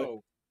 But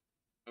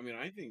I mean,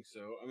 I think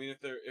so. I mean,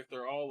 if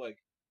they're all like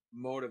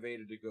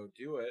motivated to go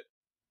do it,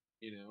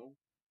 you know,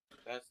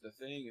 that's the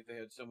thing. If they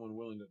had someone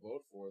willing to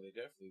vote for, they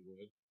definitely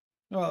would.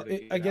 Well,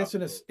 I guess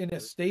in a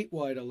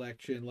statewide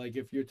election, like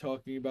if you're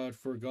talking about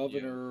for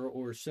governor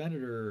or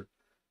senator,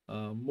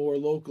 more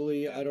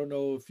locally, I don't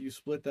know if you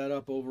split that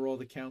up over all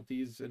the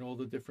counties and all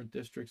the different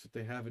districts that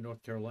they have in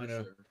North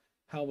Carolina,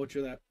 how much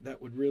of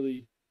that would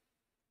really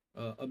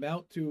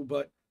amount to.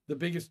 But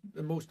the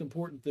most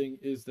important thing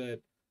is that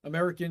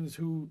Americans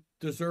who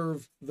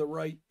deserve the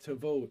right to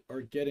vote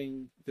are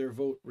getting their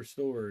vote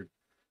restored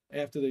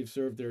after they've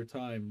served their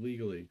time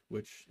legally,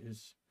 which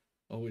is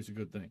always a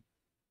good thing.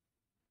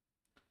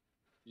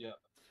 Yeah.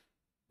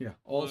 Yeah,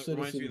 all Well, it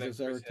reminds me citizens, of that as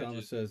Chris Eric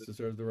Thomas Hedges, says,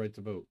 deserve the right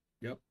to vote.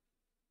 Yep.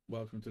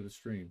 Welcome to the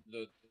stream.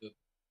 the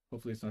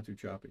Hopefully it's not too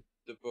choppy.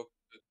 the book,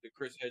 the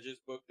Chris Hedges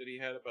book that he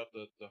had about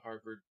the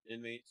Harvard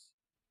inmates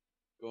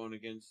going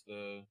against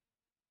the.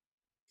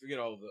 Forget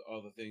all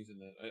the things in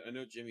that. I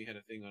know Jimmy had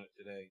a thing on it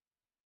today,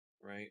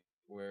 right?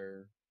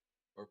 Where,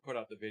 or put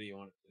out the video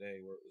on it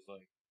today, where it was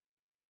like,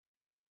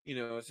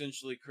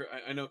 essentially,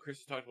 I know Chris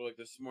has talked about like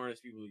the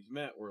smartest people he's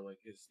met were like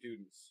his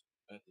students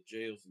at the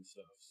jails and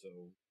stuff. So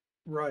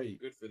Right.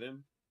 good for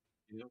them,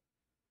 you know.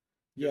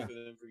 Good Yeah. for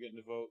them for getting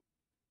to vote.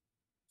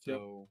 Yep.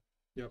 So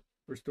Yep.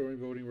 Restoring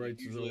voting rights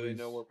is usually they always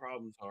know where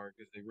problems are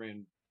because they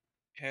ran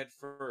head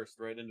first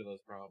right into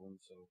those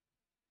problems. So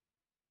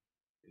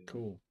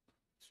cool.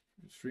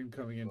 Stream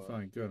coming in but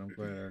fine. Good. I'm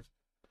glad, Eric.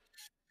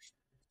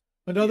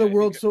 yeah, Another I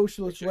World think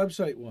Socialist check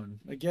website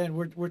one. Again,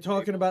 we're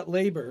talking about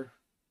labor.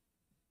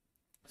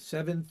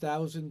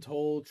 7,000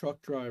 toll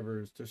truck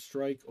drivers to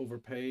strike over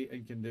pay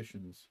and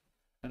conditions.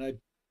 And I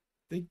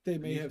think they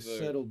and may these have are the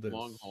settled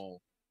long this.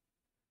 haul.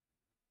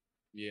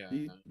 Yeah,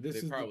 This they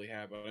is the probably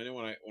have. But I know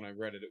when I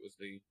read it, it was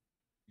the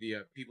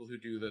people who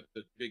do the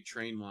big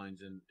train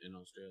lines in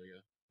Australia.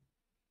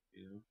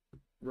 You know,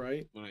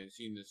 right, when I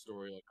seen this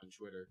story like on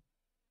Twitter.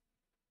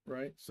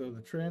 right. So the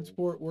So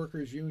Transport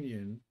Workers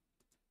Union,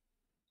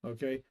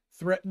 okay,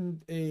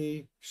 threatened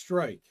a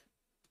strike.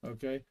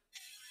 Okay,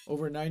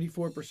 over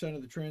 94%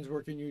 of the trans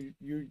working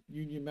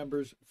union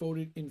members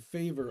voted in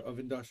favor of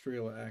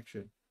industrial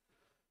action.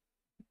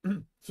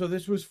 So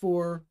this was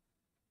for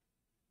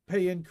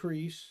pay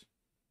increase.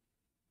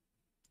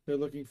 They're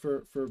looking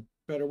for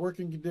better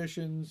working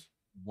conditions.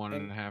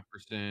 And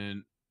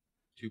 1.5%,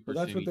 well,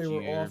 that's 2% what they each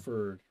were year.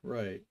 offered,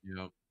 right?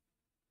 Yep.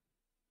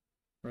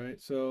 Right.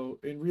 So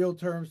in real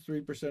terms,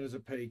 3% is a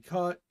pay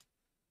cut,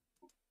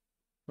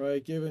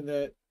 right? Given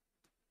that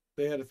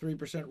they had a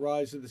 3%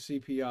 rise of the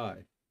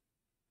CPI,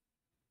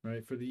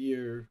 right, for the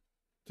year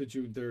to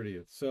June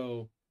 30th.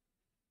 So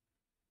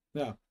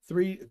now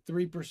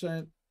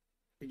 3%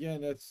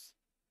 again.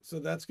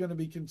 That's going to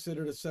be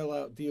considered a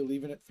sellout deal,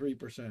 even at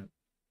 3%.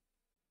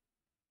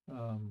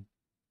 Um,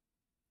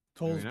 I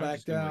tolls mean, I'm back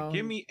just gonna like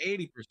give down, me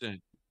 80%.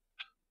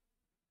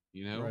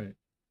 You know, right,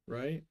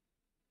 right.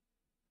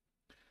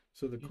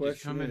 So the you just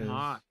question come in is,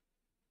 hot.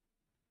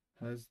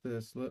 has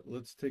this?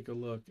 Let's take a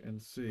look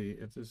and see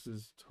if this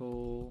is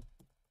toll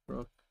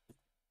truck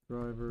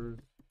drivers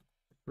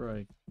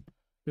strike.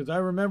 Because I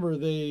remember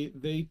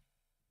they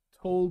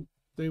told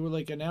they were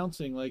like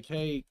announcing like,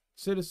 hey,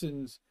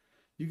 citizens,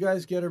 you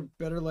guys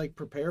better like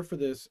prepare for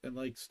this and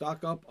like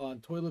stock up on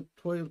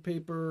toilet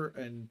paper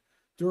and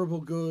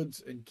durable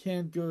goods and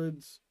canned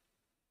goods.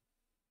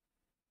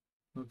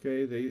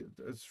 Okay, they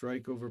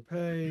strike over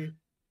pay.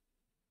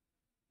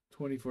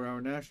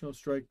 24-hour national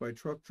strike by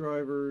truck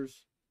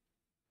drivers.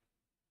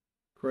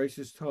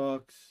 Crisis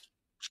talks.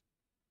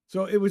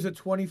 So it was a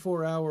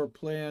 24-hour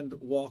planned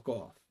walk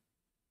off.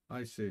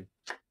 I see.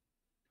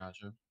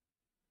 Gotcha.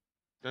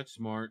 That's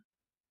smart.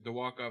 The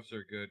walk offs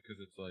are good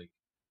because it's like,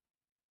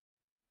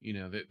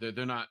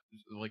 they're not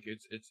like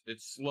it's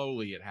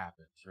slowly it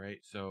happens, right?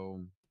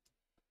 So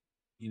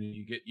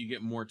you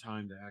get more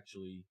time to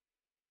actually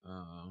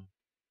uh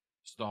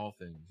stall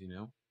things,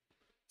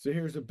 So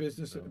here's a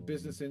Business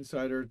So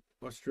Insider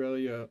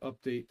Australia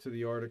update to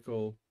the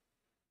article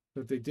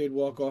that they did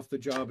walk off the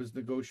job as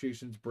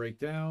negotiations break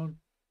down.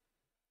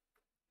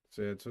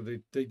 Said so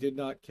they did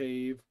not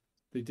cave.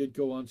 They did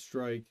go on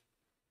strike.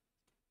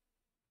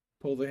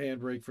 Pull the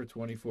handbrake for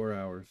 24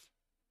 hours.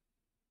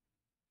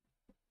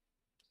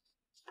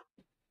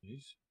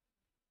 geez.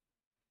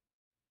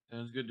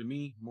 Sounds good to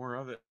me. More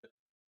of it.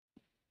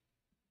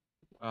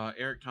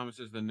 Eric Thomas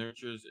says the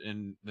nurses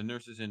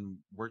in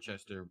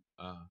Worcester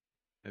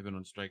have been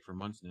on strike for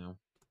months now.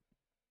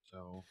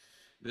 So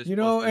this You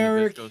plus know, the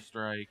Eric. Nabisco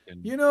strike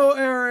and You know,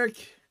 Eric.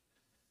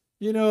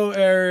 You know,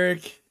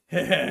 Eric.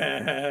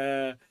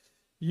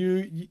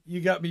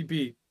 you got me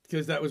beat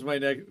because that was my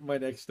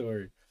next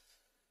story.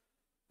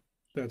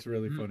 That's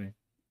really funny.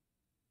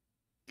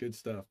 Good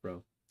stuff,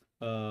 bro.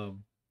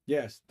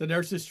 Yes, the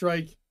nurses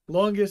strike,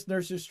 longest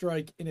nurses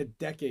strike in a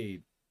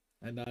decade,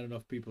 and not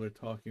enough people are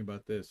talking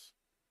about this.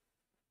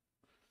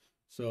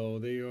 So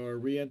they are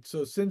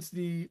so since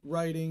the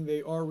writing,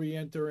 they are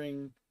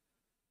re-entering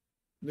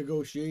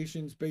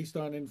negotiations based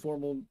on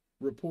informal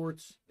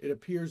reports. It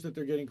appears that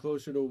they're getting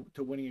closer to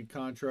winning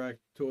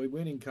a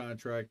winning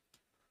contract,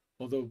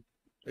 although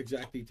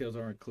exact details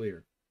aren't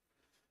clear.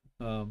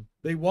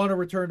 They want to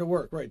return to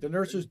work, right? The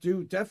nurses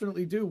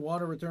definitely do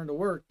want to return to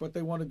work, but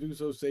they want to do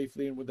so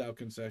safely and without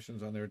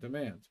concessions on their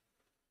demands.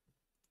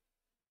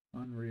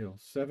 Unreal.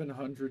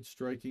 700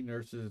 striking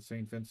nurses at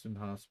St. Vincent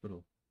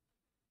Hospital.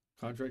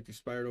 Contract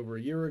expired over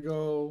a year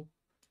ago.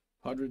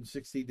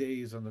 160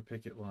 days on the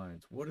picket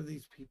lines. What are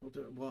these people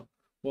doing?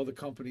 Well, the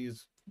company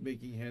is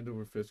making hand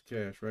over fist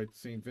cash, right?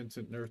 St.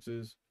 Vincent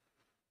Nurses,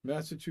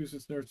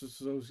 Massachusetts Nurses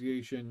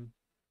Association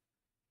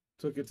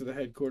took it to the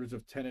headquarters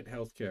of Tenet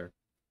Healthcare.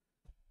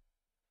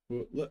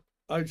 Well,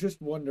 I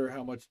just wonder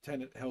how much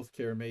Tenet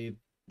Healthcare made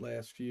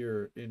last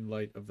year in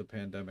light of the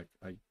pandemic.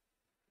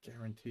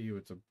 Guarantee you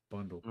it's a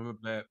bundle. I'm gonna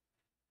bet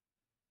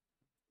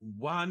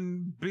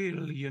 $1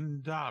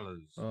 billion.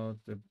 Oh,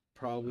 it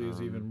probably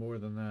is even more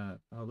than that.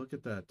 Oh, look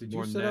at that. Did you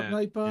More than set up that.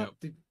 Nightbot?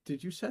 Yep.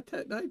 Did you set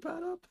that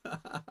Nightbot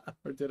up?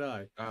 Or did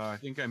I? I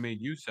think I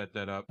made you set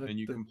that up, and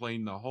you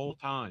complained the whole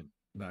time.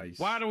 Nice.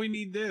 Why do we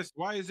need this?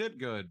 Why is it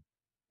good?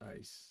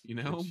 Nice. You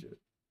know?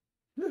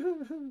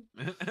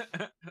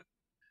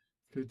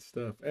 Good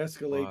stuff.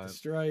 Escalate the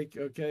strike.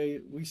 Okay.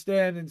 We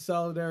stand in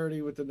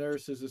solidarity with the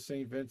nurses of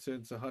St.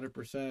 Vincent's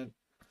 100%.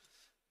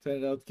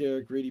 Tenet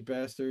Healthcare, greedy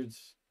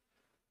bastards.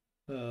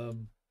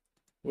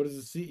 What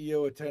does the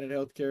CEO of Tenet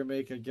Healthcare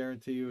make? I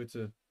guarantee you it's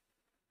a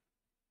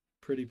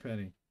pretty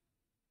penny.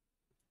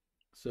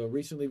 So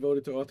recently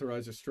voted to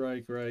authorize a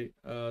strike, right?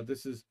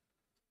 This is,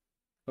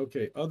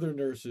 okay, other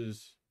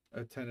nurses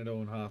at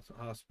Tenet-owned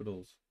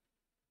hospitals.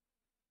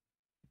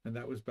 And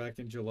that was back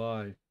in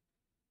July.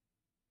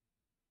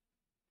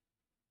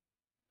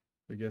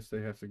 I guess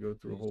they have to go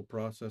through a whole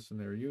process in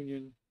their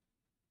union.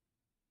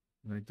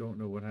 And I don't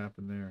know what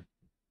happened there.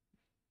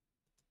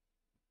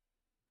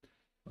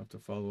 I'll have to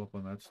follow up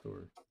on that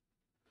story.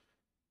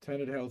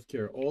 Tenet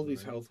Healthcare, all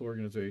these health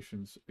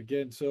organizations.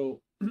 Again,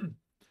 so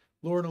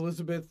Lauren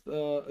Elizabeth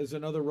is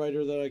another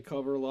writer that I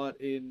cover a lot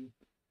in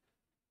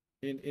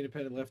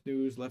Independent Left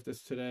News,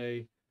 Leftist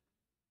Today.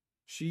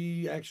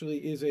 She actually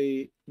is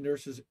a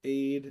nurse's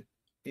aide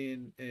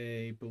in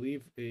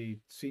believe a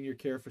senior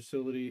care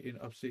facility in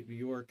upstate New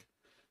York.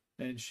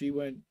 And she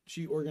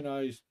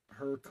organized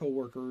her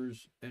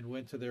coworkers and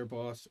went to their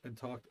boss and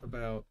talked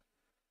about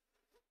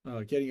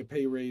getting a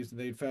pay raise. And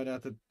they found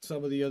out that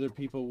some of the other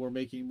people were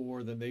making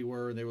more than they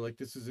were. And they were like,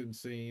 this is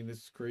insane. This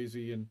is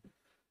crazy. And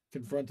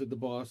confronted the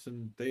boss,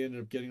 and they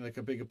ended up getting like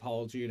a big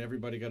apology, and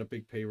everybody got a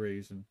big pay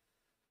raise. And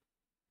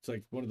it's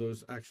like one of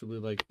those actually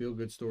like feel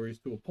good stories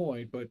to a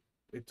point, but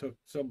it took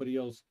somebody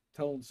else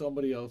telling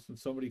somebody else and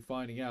somebody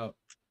finding out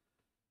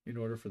in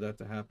order for that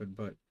to happen.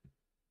 But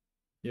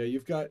yeah,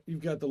 you've got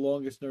the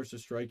longest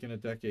nurses strike in a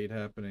decade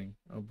happening.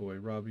 Oh boy,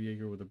 Rob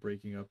Yeager with a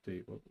breaking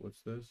update.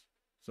 What's this?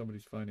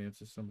 Somebody's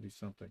finances, somebody's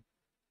something.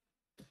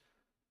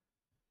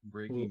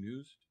 Breaking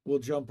news. We'll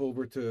jump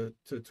over to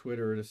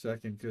Twitter in a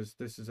second, because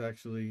this is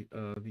actually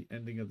the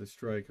ending of the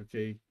strike.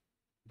 Okay,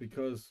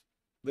 because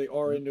they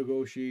are in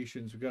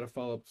negotiations. We've got to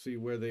follow up to see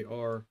where they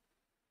are.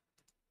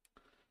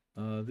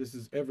 This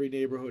is every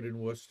neighborhood in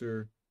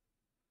Worcester,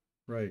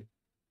 right?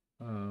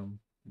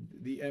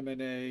 The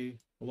MNA,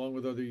 along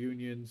with other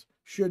unions,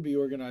 should be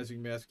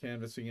organizing mass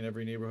canvassing in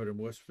every neighborhood in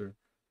Worcester,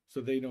 so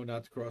they know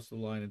not to cross the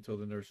line until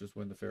the nurses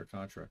win the fair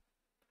contract.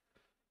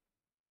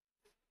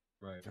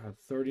 Right. God,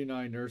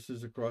 39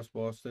 nurses across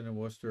Boston and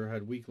Worcester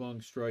had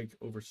week-long strike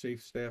over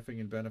safe staffing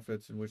and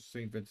benefits, in which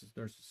St. Vincent's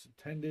nurses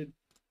attended.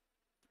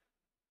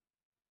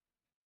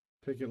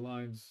 Picket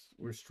lines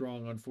were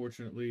strong.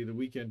 Unfortunately, the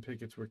weekend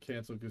pickets were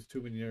canceled because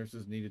too many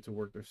nurses needed to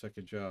work their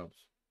second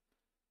jobs.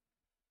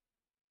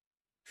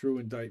 True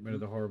indictment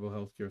of the horrible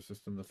healthcare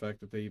system, the fact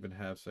that they even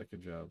have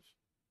second jobs.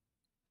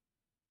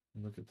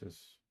 And look at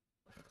this.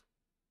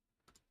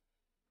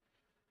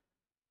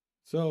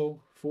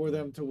 So, for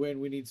them to win,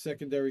 we need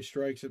secondary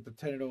strikes at the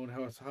Tenet-owned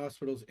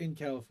hospitals in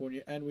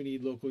California, and we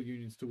need local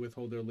unions to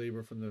withhold their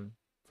labor from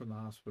the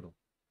hospital.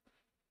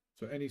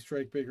 So, any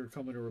strike breaker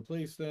coming to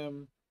replace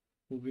them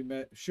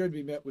should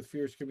be met with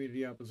fierce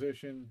community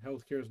opposition.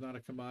 Healthcare is not a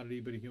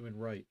commodity, but a human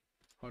right.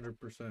 100%.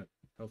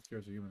 Healthcare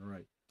is a human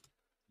right.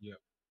 Yep.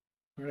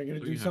 All right, I'm going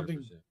to do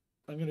something.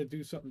 I'm going to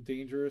do something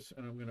dangerous,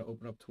 and I'm going to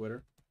open up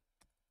Twitter.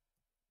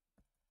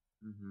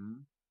 Mm-hmm.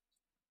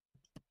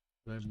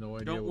 I have no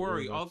idea. Don't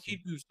worry, I'll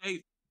keep you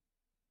safe.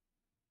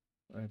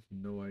 I have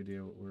no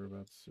idea what we're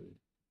about to see.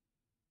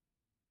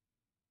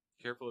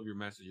 Careful of your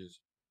messages.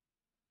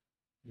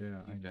 Yeah,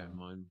 keep that in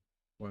mind.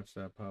 Watch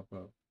that pop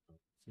up.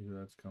 See who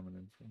that's coming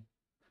in from.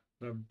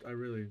 But I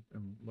really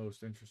am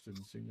most interested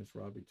in seeing this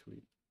Robbie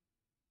tweet.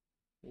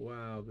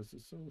 Wow, this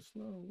is so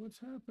slow. What's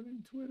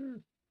happening,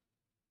 Twitter?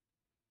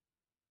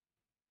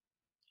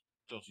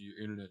 Also, your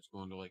internet's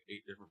going to like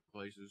 8 different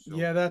places. So.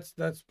 Yeah,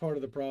 that's part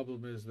of the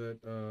problem, is that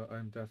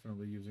I'm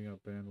definitely using up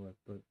bandwidth,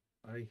 but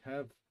I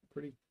have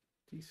pretty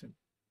decent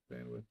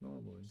bandwidth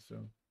normally,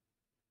 so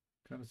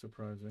kind of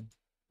surprising.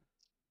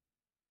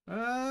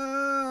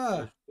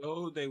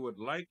 So they would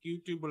like you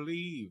to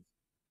believe.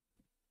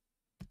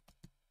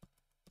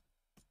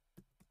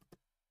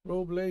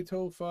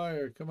 Robledo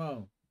fire, come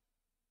on.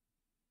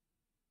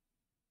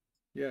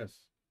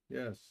 Yes,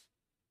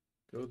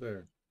 go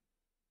there.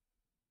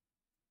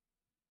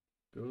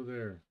 Go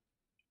there.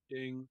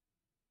 Ding.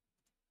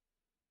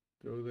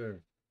 Go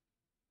there.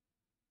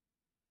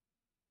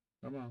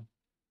 Come on.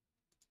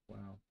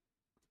 Wow.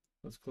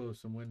 Let's close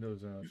some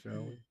windows out,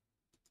 shall we?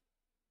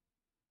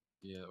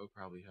 Yeah, that would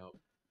probably help.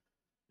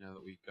 Now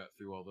that we got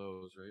through all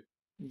those, right?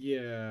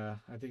 Yeah,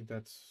 I think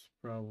that's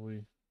probably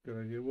a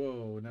good idea.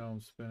 Whoa, now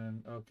I'm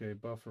spinning. Okay,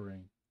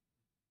 buffering.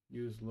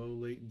 Use low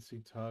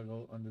latency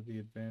toggle under the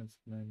advanced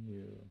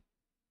menu.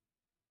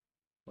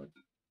 What?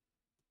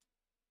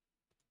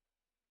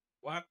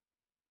 What?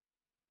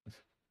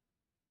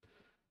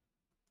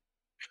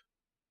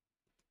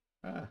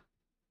 Ah.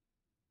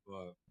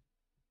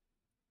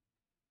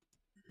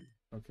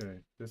 Okay,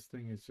 this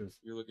thing is just...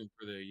 You're looking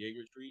for the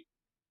Jaeger Street?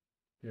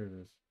 Here it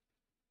is.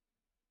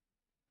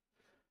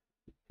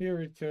 Here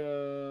it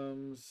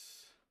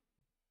comes.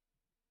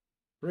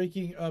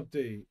 Breaking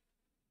update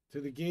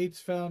to the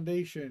Gates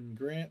Foundation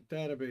grant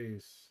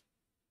database.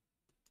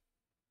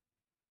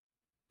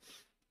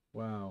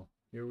 Wow,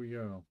 here we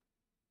go.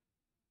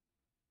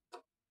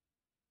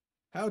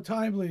 How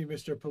timely,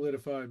 Mr.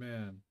 Politify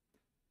Man.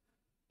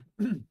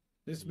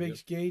 This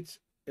makes Gates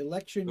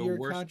election year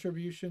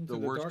contribution to the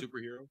worst dark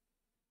superhero.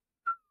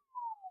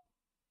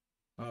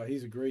 Oh,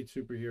 he's a great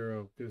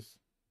superhero because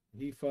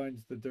he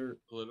finds the dirt.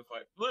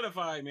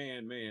 Politify,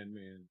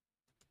 man.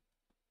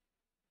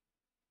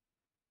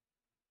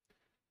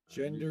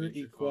 Gender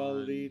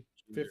equality,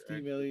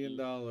 $50 million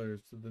to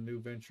the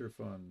new venture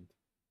fund.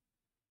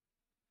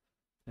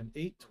 An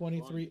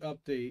 823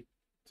 update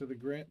to the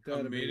grant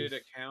database. Committed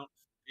account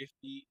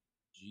 50.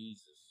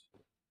 Jesus.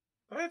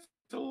 That's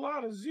a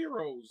lot of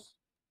zeros.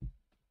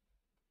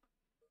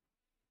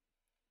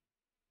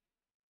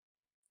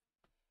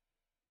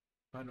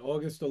 On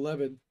August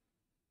 11th,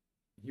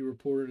 he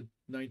reported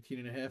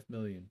 19.5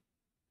 million.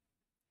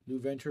 New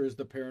Venture is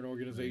the parent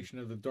organization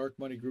of the Dark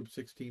Money Group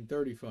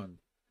 1630 Fund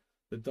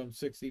that dumped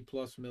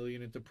 60+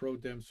 million into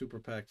pro-Dem super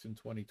PACs in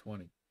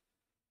 2020.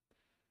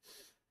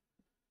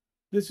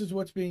 This is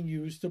what's being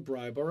used to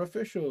bribe our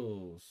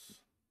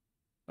officials.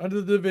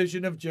 Under the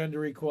division of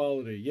gender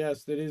equality.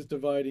 Yes, that is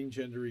dividing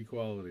gender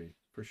equality,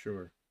 for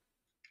sure.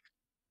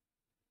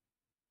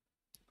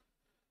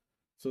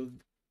 So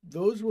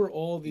those were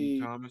all the...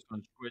 E. Thomas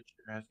on Twitch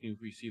asking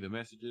if we see the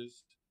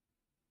messages.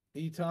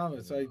 E.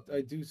 Thomas, I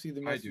do see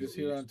the messages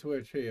here on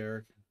Twitch. Hey,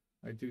 Eric.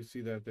 I do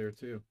see that there,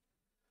 too.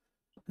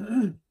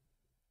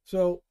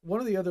 So one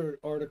of the other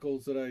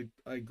articles that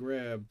I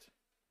grabbed,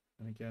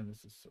 and again,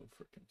 this is so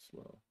freaking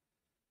slow.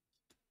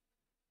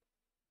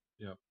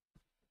 Yep.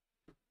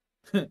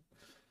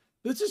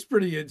 This is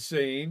pretty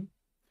insane.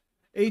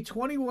 A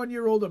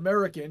 21-year-old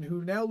American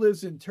who now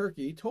lives in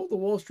Turkey told the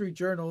Wall Street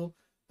Journal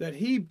that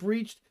he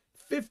breached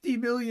 50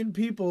 million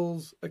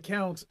people's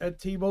accounts at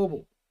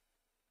T-Mobile.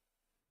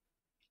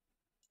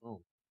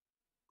 Oh,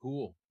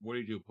 cool. What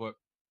did you do? Put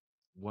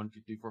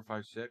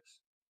 123456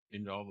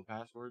 into all the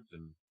passwords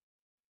and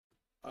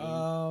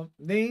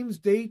names,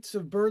 dates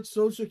of birth,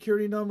 social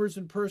security numbers,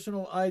 and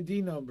personal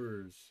ID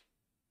numbers.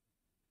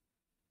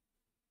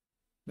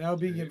 Now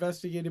being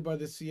investigated by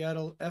the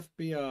Seattle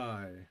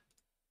FBI.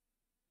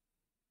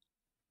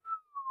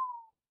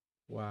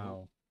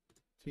 Wow.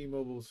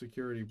 T-Mobile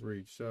security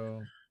breach.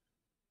 So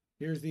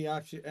here's the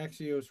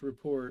Axios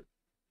report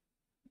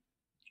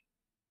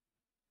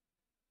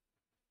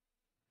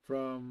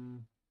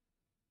from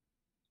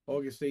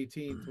August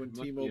 18th when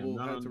T-Mobile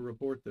had to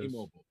report this.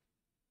 T-Mobile.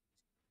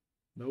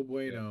 No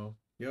bueno.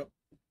 Yep.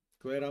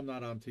 Glad I'm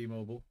not on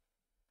T-Mobile.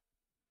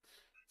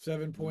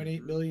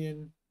 7.8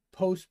 million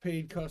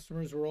postpaid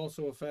customers were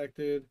also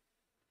affected.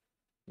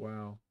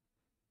 Wow.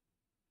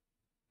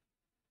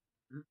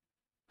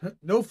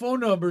 No phone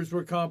numbers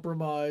were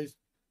compromised,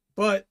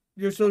 but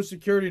your social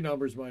security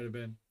numbers might have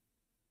been.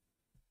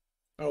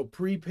 Oh,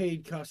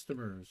 prepaid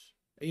customers.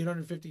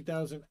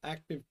 850,000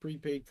 active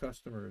prepaid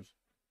customers.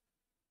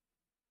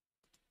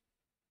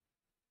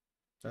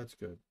 That's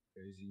good.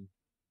 Crazy.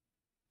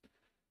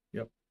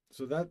 Yep.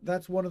 So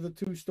that's one of the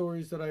two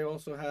stories that I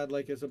also had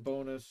like as a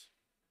bonus.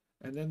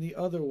 And then the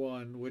other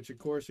one, which of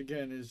course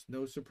again is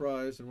no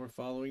surprise, and we're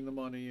following the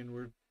money and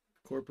we're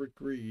corporate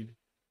greed.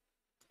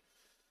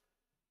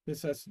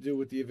 This has to do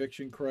with the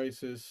eviction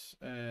crisis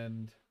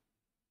and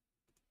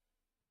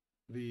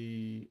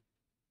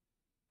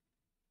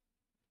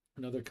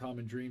another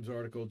Common Dreams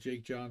article.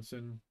 Jake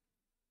Johnson,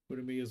 who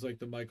to me is like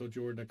the Michael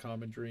Jordan of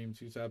Common Dreams.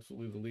 He's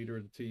absolutely the leader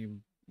of the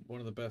team. One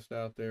of the best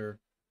out there.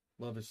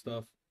 Love his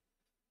stuff.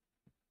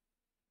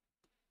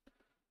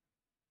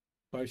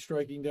 By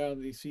striking down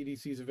the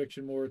CDC's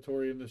eviction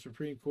moratorium, the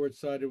Supreme Court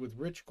sided with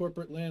rich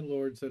corporate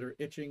landlords that are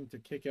itching to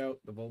kick out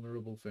the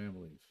vulnerable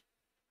families.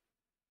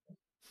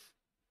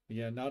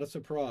 Yeah, not a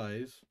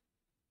surprise.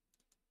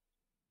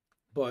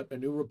 But a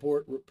new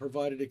report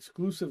provided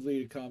exclusively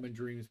to Common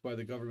Dreams by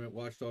the government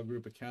watchdog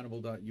group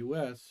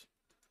Accountable.us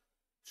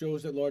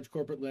shows that large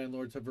corporate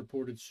landlords have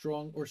reported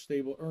strong or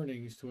stable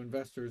earnings to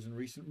investors in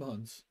recent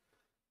months,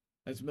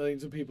 as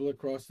millions of people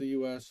across the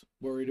U.S.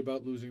 worried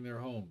about losing their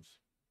homes.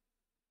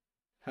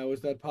 How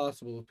is that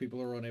possible if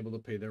people are unable to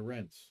pay their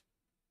rents?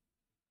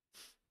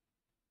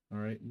 All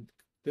right.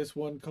 This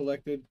one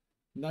collected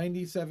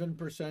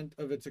 97%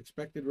 of its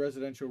expected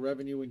residential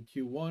revenue in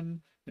Q1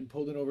 and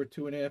pulled in over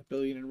 $2.5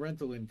 billion in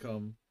rental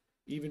income,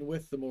 even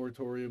with the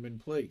moratorium in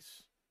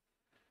place.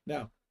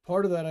 Now,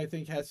 part of that I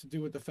think has to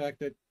do with the fact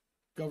that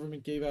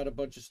government gave out a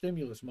bunch of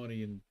stimulus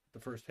money in the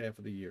first half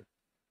of the year.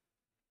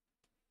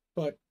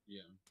 But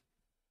yeah.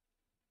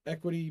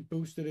 Equity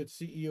boosted its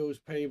CEO's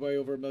pay by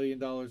over $1 million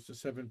to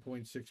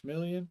 $7.6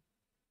 million.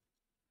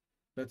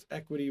 That's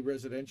Equity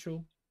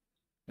Residential,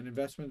 an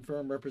investment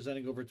firm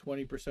representing over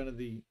 20% of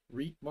the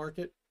REIT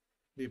market,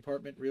 the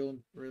Apartment Real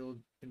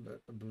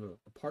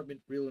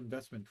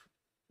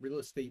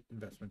Estate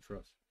Investment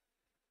Trust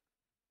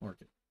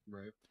market.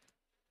 Right.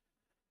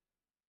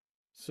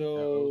 That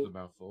was So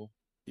about full.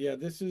 yeah,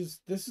 this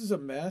is a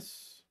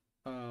mess.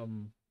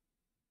 Um,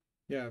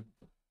 yeah,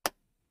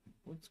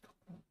 what's going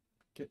on?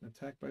 Getting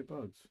attacked by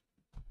bugs.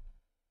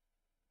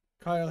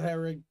 Kyle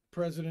Herrig,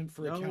 president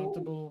for No, not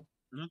the bugs.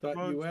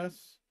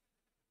 Accountable.us,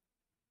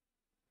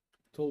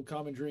 told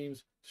Common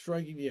Dreams,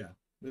 striking. Yeah,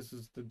 this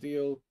is the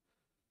deal.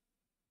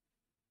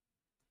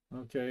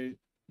 Okay,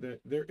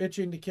 they're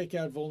itching to kick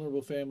out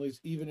vulnerable families,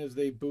 even as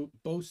they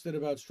boasted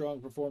about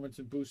strong performance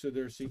and boosted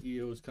their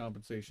CEO's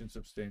compensation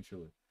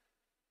substantially.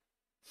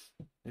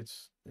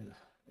 It's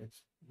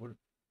what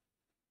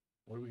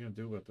are we gonna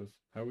do about this?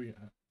 How are we?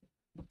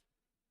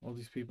 All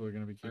these people are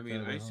gonna be I kicked mean,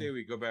 out of I their say home.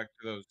 we go back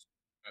to those.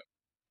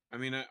 I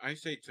mean, I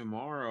say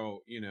tomorrow,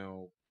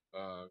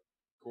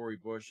 Corey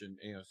Bush and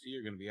AOC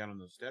are going to be out on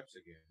those steps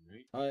again,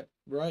 right?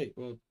 Right.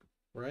 Well,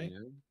 right. You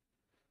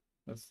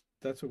know,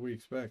 That's what we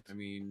expect. I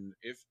mean,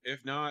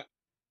 if not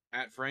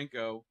at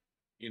Franco,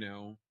 you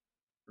know,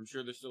 I'm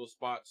sure there's still a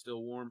spot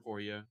still warm for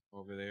you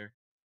over there.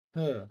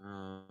 Huh.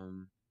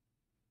 Um,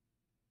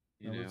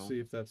 you Now let's know, see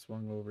if that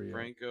swung over yet.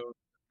 Franco.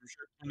 I'm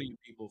sure plenty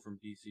of people from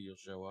DC will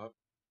show up.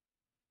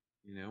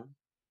 You know,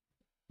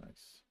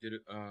 Nice. did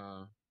it?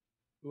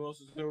 Who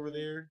else is over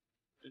there?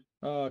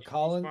 DC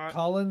Colin spot.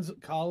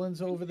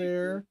 Collins over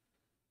there.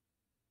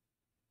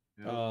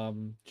 Yep.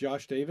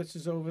 Josh Davis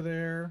is over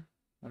there.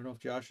 I don't know if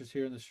Josh is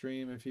here in the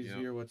stream. If he's Yep.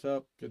 here, what's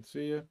up? Good to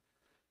see you.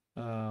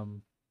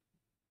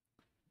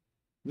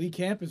 Lee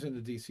Camp is in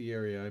the DC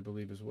area, I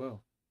believe, as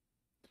well.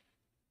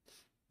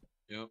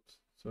 Yep.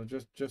 So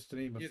just to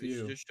name a They few.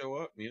 should just show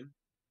up, man.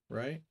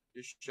 Right?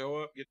 Just show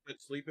up, get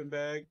that sleeping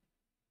bag.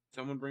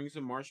 Someone bring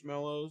some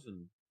marshmallows,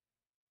 and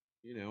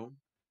you know,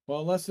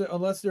 Well,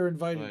 unless they're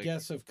invited like,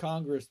 guests of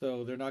Congress,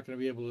 though, they're not going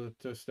to be able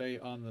to stay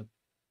on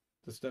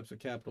the steps of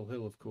Capitol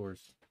Hill, of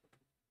course.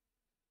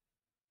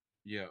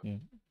 yeah. Yeah,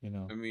 you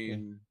know. I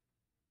mean,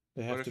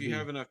 they but have if to you be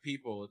have enough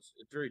people, it's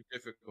very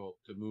difficult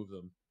to move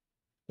them.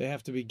 they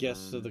have to be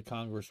guests of the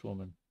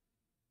Congresswoman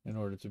in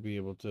order to be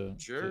able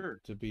Sure.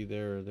 to be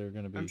there. They're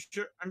going to be.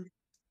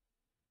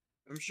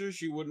 I'm sure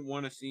she wouldn't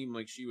want to seem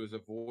like she was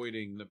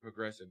avoiding the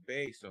progressive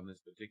base on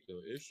this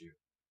particular issue.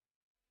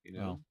 You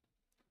know.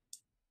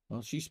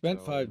 Well, she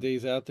spent 5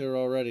 days out there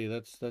already.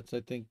 That's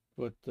I think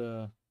what.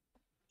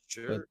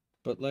 Sure.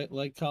 But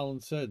like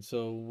Colin said,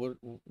 so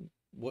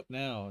what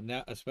now?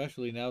 Now,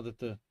 especially now that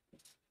the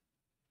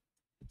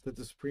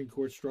Supreme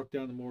Court struck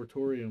down the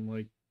moratorium,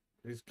 like,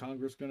 is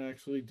Congress going to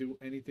actually do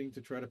anything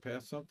to try to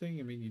pass something?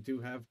 I mean, you do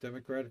have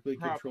democratically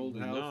controlled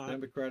Probably House, not.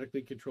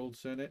 democratically controlled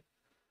Senate.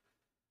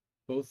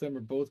 Both of them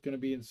are both going to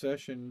be in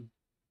session,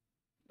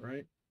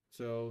 right?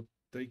 So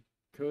they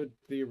could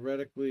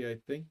theoretically, I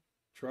think,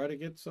 try to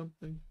get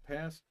something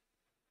passed.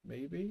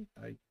 Maybe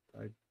I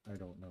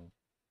don't know.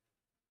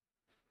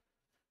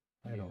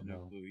 I don't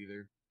know. No clue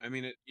either. I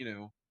mean,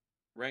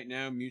 right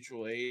now,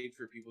 mutual aid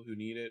for people who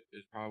need it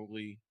is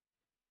probably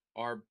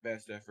our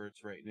best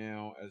efforts right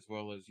now, as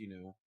well as,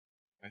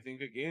 I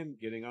think, again,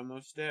 getting on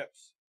those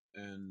steps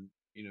and,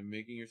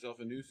 making yourself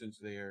a nuisance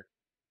there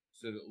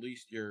so that at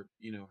least you're,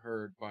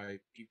 heard by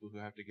people who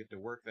have to get to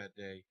work that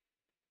day,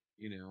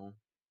 you know.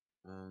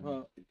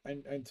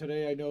 And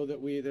today I know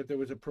that there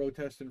was a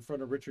protest in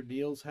front of Richard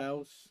Neal's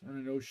house, and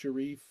I know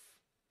Sharif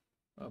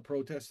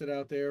protested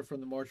out there from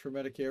the March for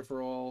Medicare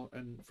for All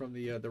and from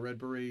the Red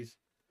Berets.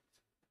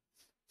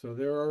 So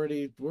we're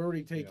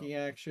already taking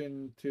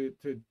action to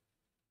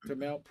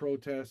mount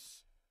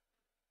protests,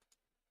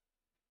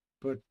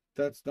 but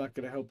that's not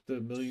going to help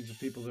the millions of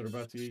people that are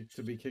about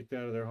to be kicked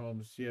out of their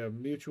homes. Yeah,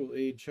 mutual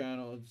aid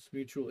channels,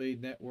 mutual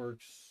aid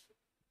networks,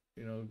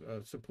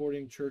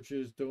 supporting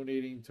churches,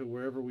 donating to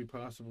wherever we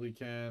possibly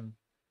can,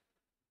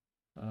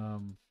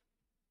 and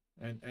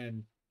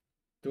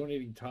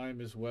donating time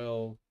as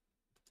well,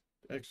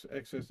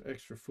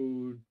 extra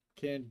food,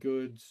 canned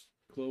goods,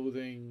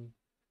 clothing.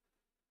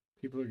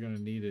 People are going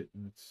to need it,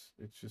 and it's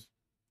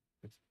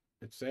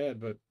sad,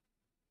 but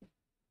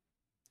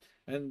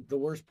and the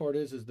worst part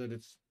is that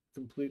it's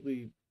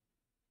completely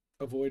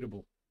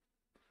avoidable.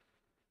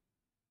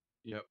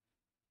 Yep.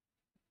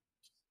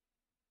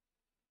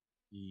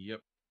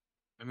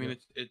 I mean,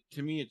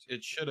 to me,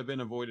 it should have been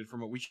avoided from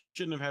what we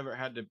shouldn't have ever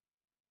had to.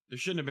 There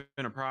shouldn't have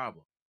been a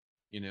problem,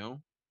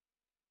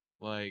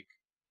 Like,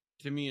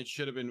 to me, it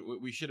should have been.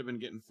 We should have been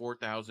getting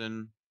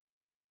 4,000,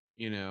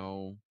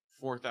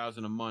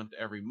 4,000 a month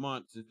every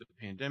month since the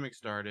pandemic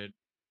started,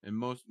 and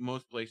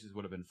most places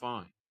would have been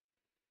fine,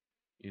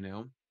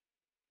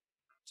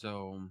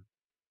 So,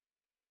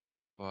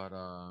 but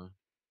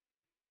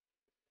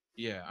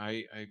yeah,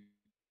 I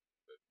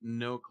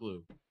no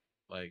clue,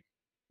 like,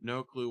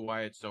 no clue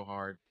why it's so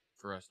hard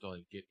for us to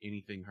like get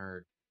anything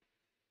heard,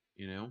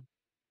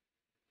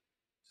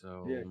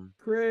 So yeah,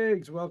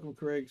 Craigs, welcome,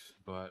 Craigs.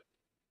 But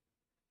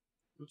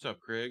what's up,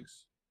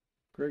 Craigs?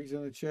 Craig's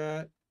in the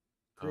chat.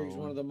 Craig's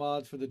one of the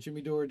mods for the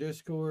Jimmy Dore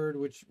Discord,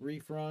 which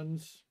Reef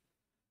runs.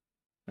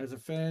 As a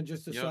fan,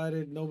 just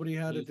decided nobody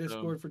had a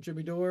Discord for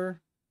Jimmy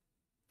Dore,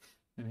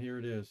 and here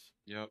it is.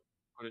 Yep,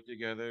 put it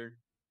together.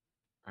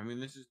 I mean,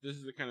 this is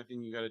the kind of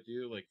thing you got to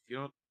do. Like, if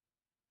you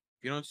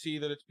don't see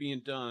that it's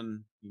being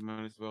done, you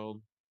might as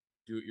well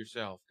do it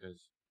yourself,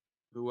 because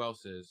who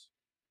else is?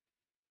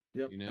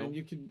 Yep. You know. And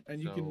you can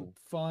So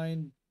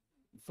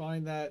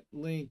find that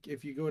link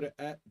if you go to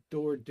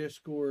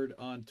 @DoorDiscord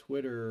on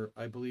Twitter.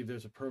 I believe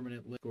there's a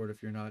permanent Discord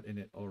if you're not in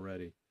it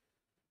already.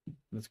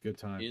 That's a good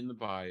time. in the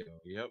bio.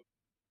 Yep.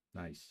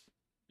 Nice.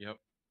 Yep.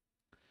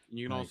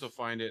 You can Nice. also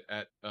find it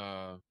at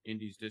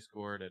Indie's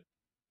Discord at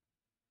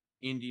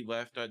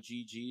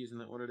indieleft.gg. Isn't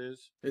that what it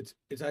is? It's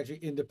actually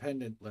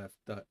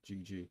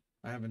independentleft.gg.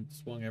 I haven't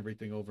swung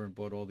everything over and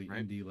bought all the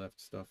indie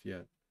left stuff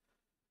yet.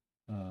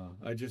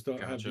 I just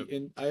don't have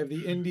I have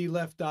the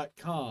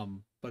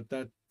indieleft.com, but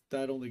that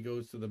only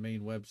goes to the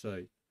main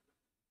website.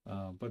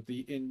 But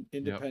the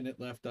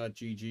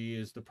independentleft.gg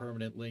is the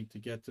permanent link to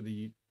get to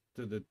the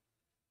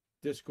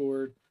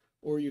Discord,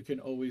 or you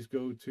can always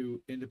go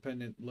to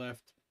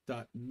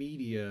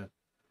independentleft.media,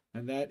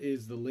 and that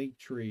is the link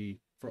tree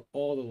for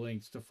all the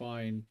links to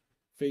find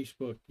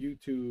Facebook,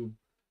 YouTube,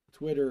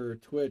 Twitter,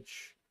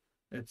 Twitch,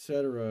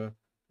 etc.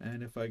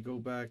 And if I go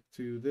back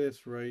to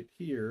this right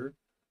here,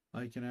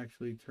 I can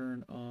actually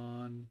turn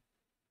on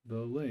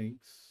the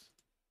links.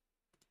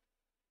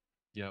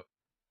 Yep.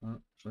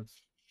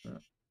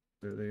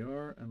 There they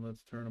are, and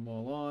let's turn them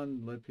all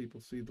on. Let people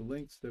see the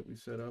links that we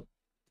set up.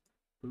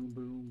 Boom,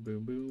 boom,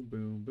 boom, boom,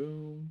 boom,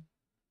 boom.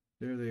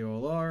 There they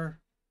all are.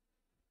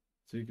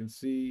 So you can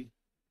see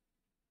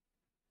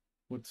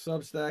what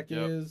Substack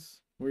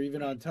is. We're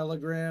even on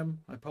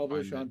Telegram. I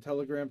publish on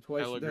Telegram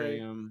twice a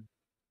day.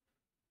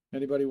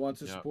 Anybody wants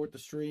to support the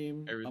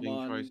stream?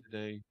 Everything twice a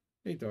day.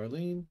 Hey,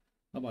 Darlene.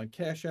 I'm on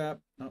Cash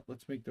App. Oh,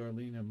 let's make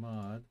Darlene a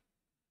mod.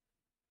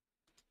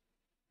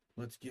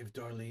 Let's give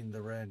Darlene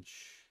the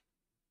wrench.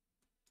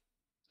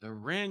 The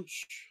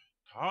wrench.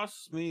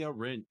 Toss me a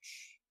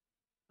wrench.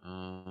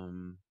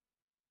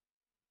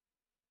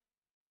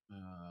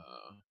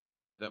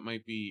 That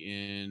might be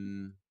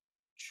in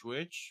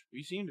Twitch.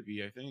 We seem to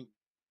be, I think.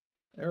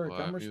 Eric,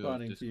 I'm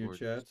responding to your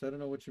chats. I don't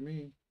know what you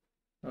mean.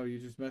 Oh, you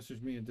just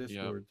messaged me in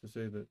Discord to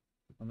say that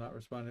I'm not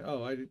responding.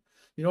 Oh,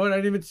 you know what? I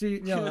didn't even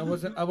see. No,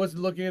 I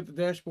wasn't looking at the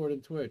dashboard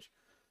in Twitch.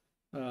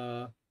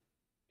 Don't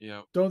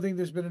think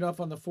there's been enough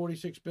on the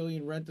 46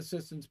 billion rent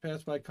assistance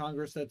passed by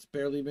Congress that's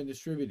barely been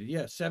distributed.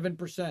 Yeah,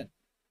 7%.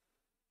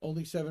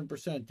 Only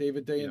 7%.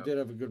 David Dayen did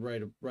have a good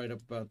write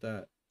up about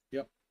that.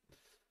 Yep.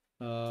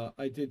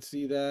 I did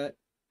see that,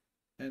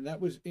 and that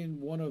was in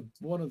one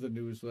of the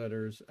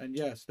newsletters. And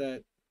yes,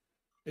 that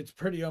it's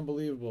pretty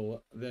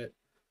unbelievable. That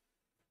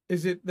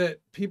is it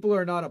that people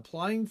are not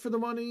applying for the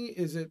money?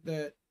 Is it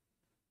that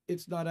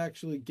it's not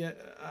actually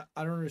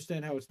I don't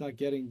understand how it's not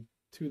getting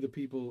to the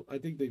people. I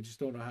think they just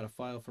don't know how to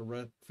file for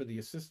the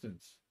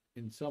assistance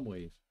in some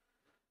ways.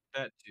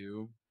 That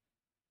too.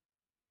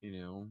 You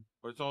know,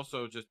 but it's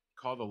also just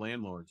call the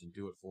landlords and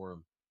do it for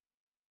them.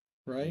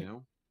 Right. You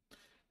know?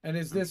 And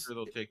I'm sure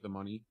they'll take the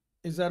money.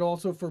 Is that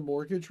also for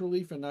mortgage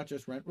relief and not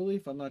just rent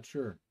relief? I'm not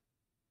sure.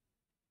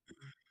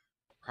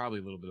 Probably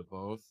a little bit of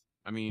both.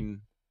 I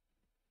mean,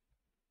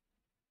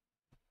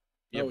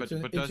 yeah, but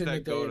does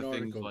that go to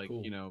things like,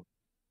 you know,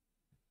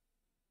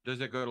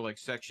 does it go to like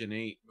Section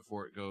 8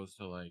 before it goes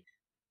to like,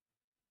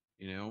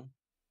 you know,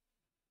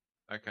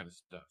 that kind of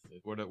stuff?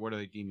 Like, what are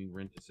they deeming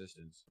rent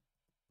assistance?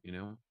 You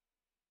know?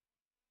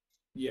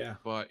 Yeah.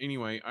 But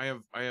anyway, I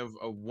have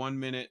a 1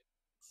 minute,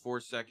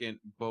 4-second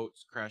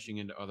boats crashing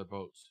into other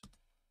boats.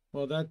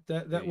 Well,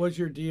 that was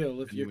your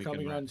deal. If you're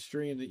coming on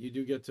stream, that you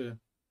do get to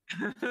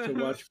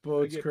watch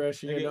boats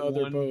crashing into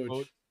other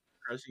boats.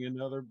 Crashing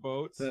into other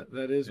boats.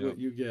 That is what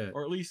you get.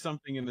 Or at least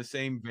something in the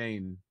same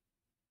vein.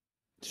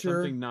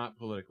 Sure. Something not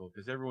political,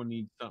 because everyone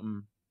needs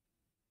something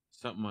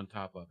on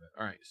top of it.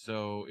 All right,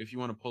 so if you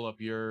want to pull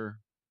up your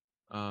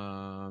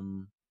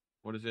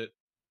what is it?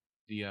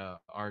 The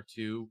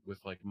R2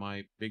 with like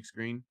my big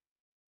screen.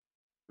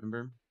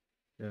 Remember?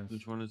 Yes.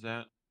 Which one is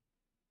that?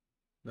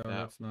 No,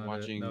 that's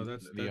not it. No,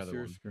 that's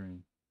your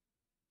screen.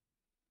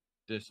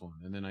 This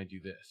one, and then I do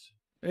this.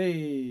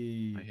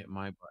 Hey. I hit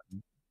my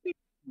button.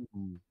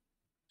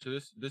 So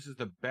this is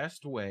the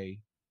best way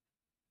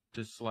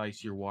to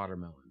slice your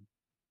watermelon.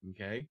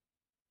 Okay?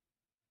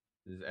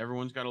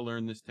 Everyone's got to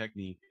learn this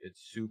technique.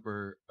 It's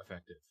super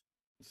effective.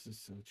 This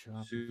is so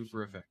choppy.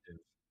 Super effective.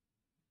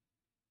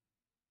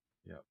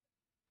 Yep.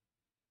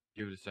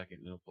 Give it a second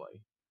and it'll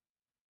play.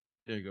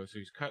 There you go. So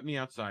he's cutting the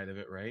outside of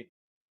it, right?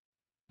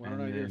 Why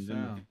don't I hear sound?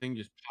 Then the thing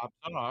just pops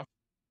off.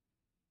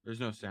 There's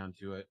no sound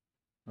to it.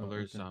 Well,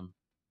 there's some.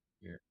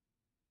 Here.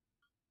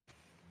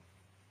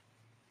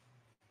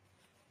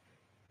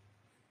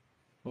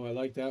 Oh, I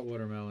like that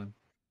watermelon.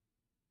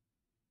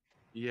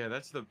 Yeah,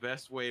 that's the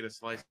best way to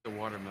slice the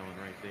watermelon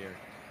right there.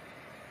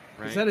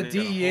 Right? Is that a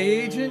DEA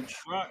agent?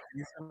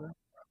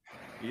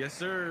 Yes,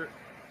 sir.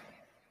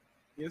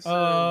 Yes,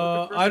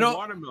 sir. I don't.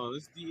 Watermelon.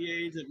 This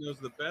DEA agent knows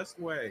the best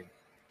way.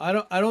 I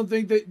don't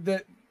think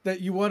that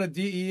you want a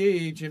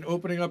DEA agent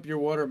opening up your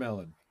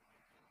watermelon.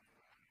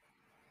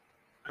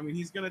 I mean,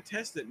 he's gonna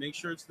test it, make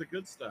sure it's the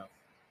good stuff.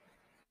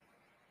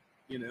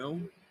 You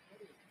know.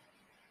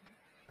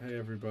 Hey,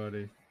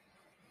 everybody.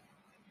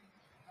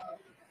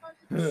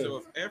 So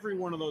if every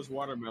one of those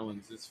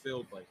watermelons is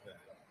filled like that,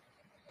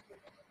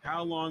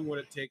 how long would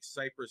it take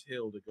Cypress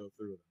Hill to go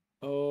through them?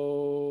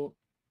 Oh,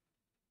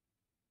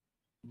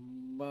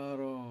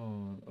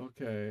 Maron.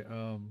 Okay.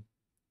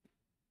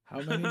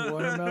 How many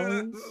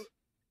watermelons?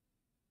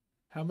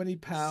 How many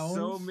pounds?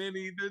 So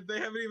many. They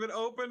haven't even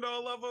opened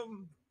all of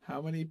them.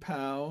 How many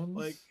pounds?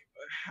 Like,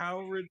 how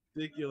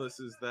ridiculous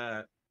is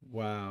that?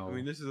 Wow. I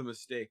mean, this is a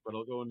mistake, but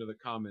I'll go into the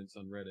comments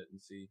on Reddit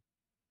and see.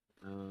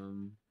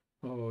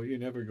 Oh, you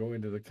never go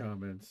into the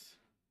comments.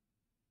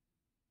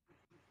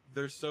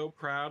 They're so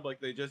proud, like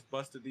they just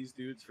busted these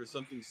dudes for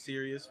something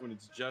serious when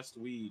it's just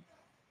weed.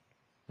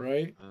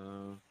 Right?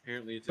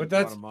 Apparently it's in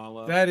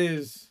Guatemala. That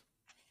is,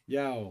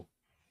 yow.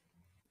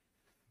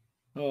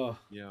 Oh,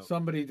 yeah.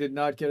 Somebody did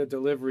not get a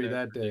delivery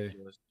That's that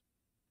ridiculous. day.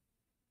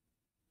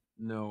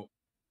 No.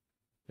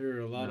 There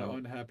are a lot of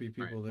unhappy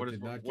people that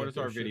did not get What is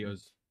our shipments.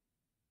 videos?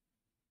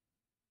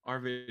 Our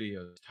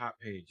videos, top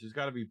page. There's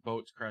got to be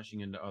boats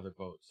crashing into other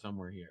boats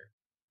somewhere here.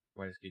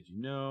 Why did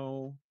you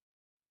know?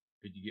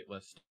 Could you get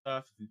less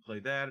stuff if you play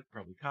that? It's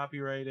probably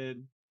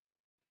copyrighted.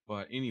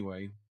 But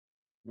anyway,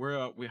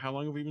 how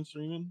long have we been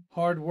streaming?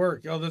 Hard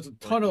work. Oh, there's a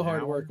ton of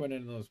hard work went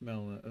into those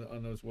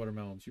on those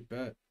watermelons. You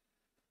bet.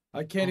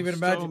 I can't even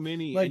imagine. So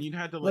many, and you'd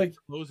had to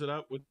close it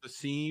up with the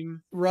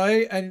seam,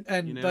 right?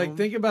 And like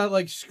think about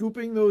like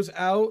scooping those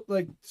out.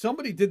 Like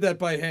somebody did that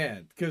by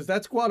hand because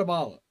that's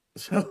Guatemala.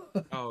 So.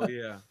 Oh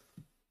yeah,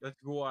 that's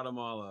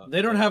Guatemala.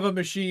 They don't have a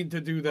machine to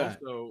do that.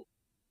 Also,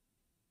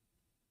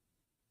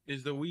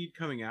 is the weed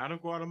coming out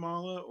of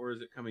Guatemala or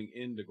is it coming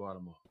into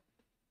Guatemala?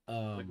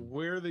 Like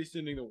where are they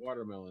sending the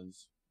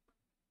watermelons?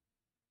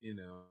 You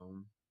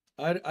know.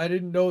 I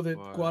didn't know that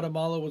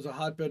Guatemala was a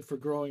hotbed for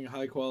growing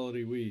high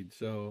quality weed,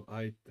 so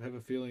I have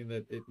a feeling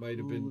that it might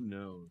have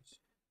been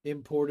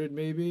imported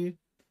maybe,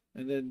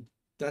 and then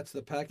that's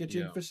the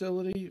packaging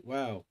facility.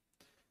 Wow,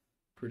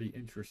 pretty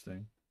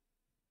interesting.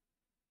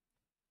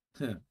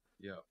 Yeah,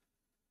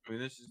 I mean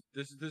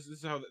this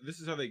is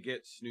how they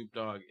get Snoop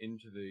Dogg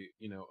into the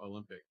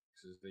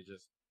Olympics, is they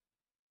just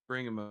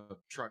bring him a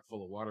truck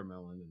full of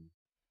watermelon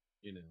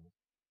and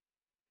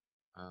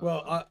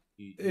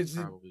it's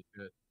probably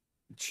good.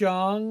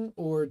 Chong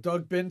or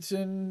Doug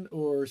Benson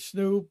or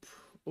Snoop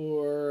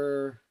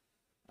or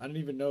I don't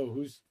even know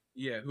who's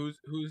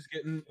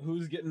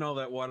getting all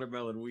that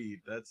watermelon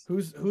weed. That's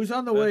who's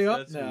on the way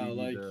up now.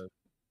 Like I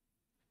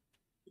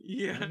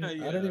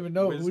don't even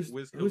know who's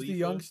the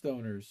young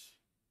stoners.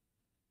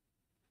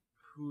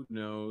 Who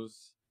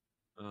knows?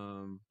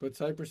 But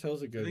Cypress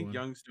Hill's a good one. I think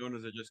young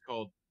stoners are just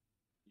called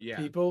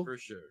people for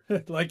sure.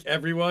 Like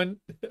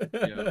everyone.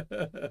 Yeah.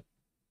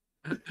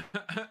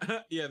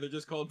 Yeah, they're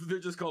just called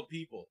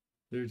people.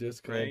 They're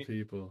just called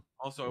people.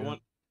 Also, I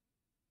want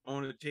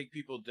to take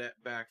people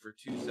back for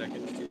 2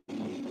 seconds to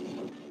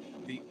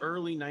the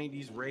early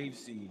 90s rave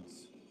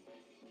scenes.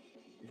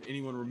 If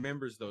anyone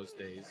remembers those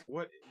days,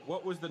 what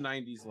was the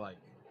 90s like?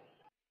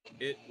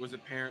 It was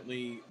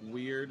apparently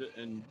weird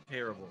and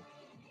terrible.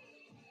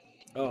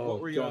 Oh,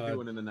 what were y'all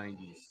doing in the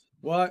 90s?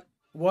 What?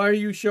 Why are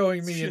you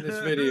showing me in this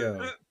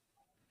video?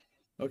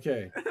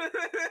 Okay.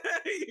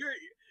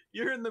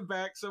 You're in the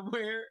back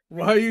somewhere.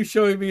 Why are you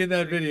showing me in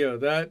that video?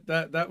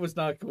 That was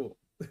not cool.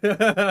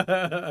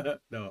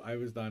 No, I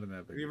was not in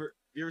that video.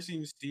 You ever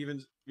seen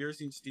Steven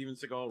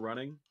Seagal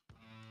running?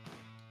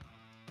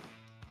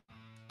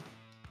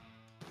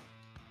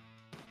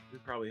 He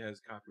probably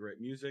has copyright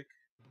music,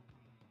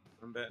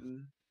 I'm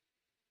betting.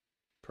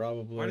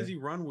 Probably. Why does he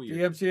run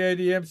weird?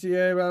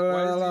 DMCA, blah,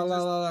 blah, blah,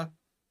 blah,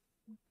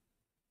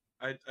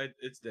 blah.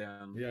 It's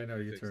down. Yeah, I know.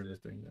 You turn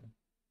this thing down.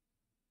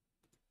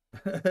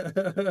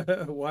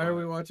 Why are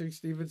we watching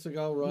Steven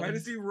Seagal run? Why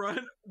does he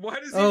run? Why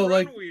does he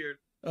run weird?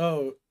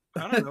 Oh,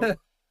 I don't know.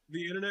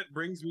 The internet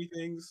brings me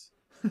things.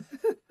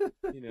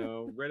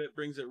 Reddit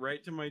brings it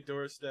right to my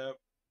doorstep.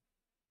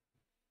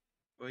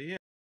 But yeah.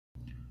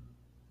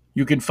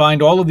 You can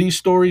find all of these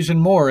stories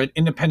and more at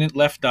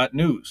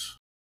independentleft.news.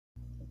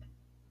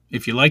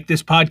 If you like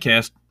this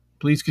podcast,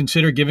 please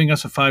consider giving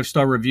us a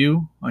 5-star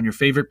review on your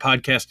favorite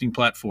podcasting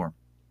platform.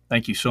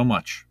 Thank you so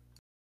much.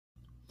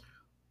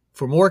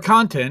 For more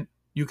content,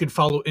 you can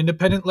follow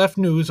Independent Left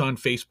News on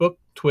Facebook,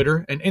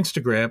 Twitter, and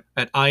Instagram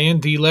at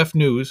IND Left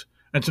News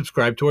and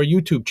subscribe to our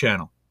YouTube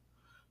channel.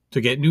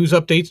 To get news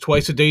updates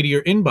twice a day to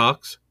your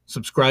inbox,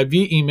 subscribe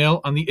via email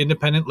on the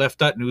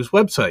independentleft.news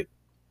website.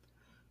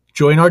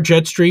 Join our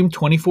Jetstream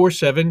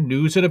 24/7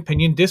 news and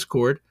opinion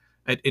Discord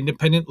at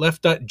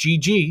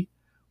independentleft.gg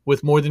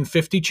with more than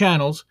 50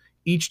 channels,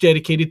 each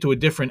dedicated to a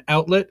different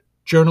outlet,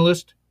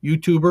 journalist,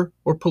 YouTuber,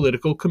 or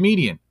political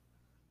comedian.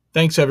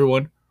 Thanks,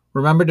 everyone.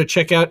 Remember to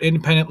check out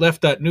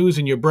independentleft.news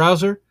in your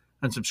browser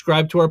and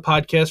subscribe to our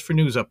podcast for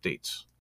news updates.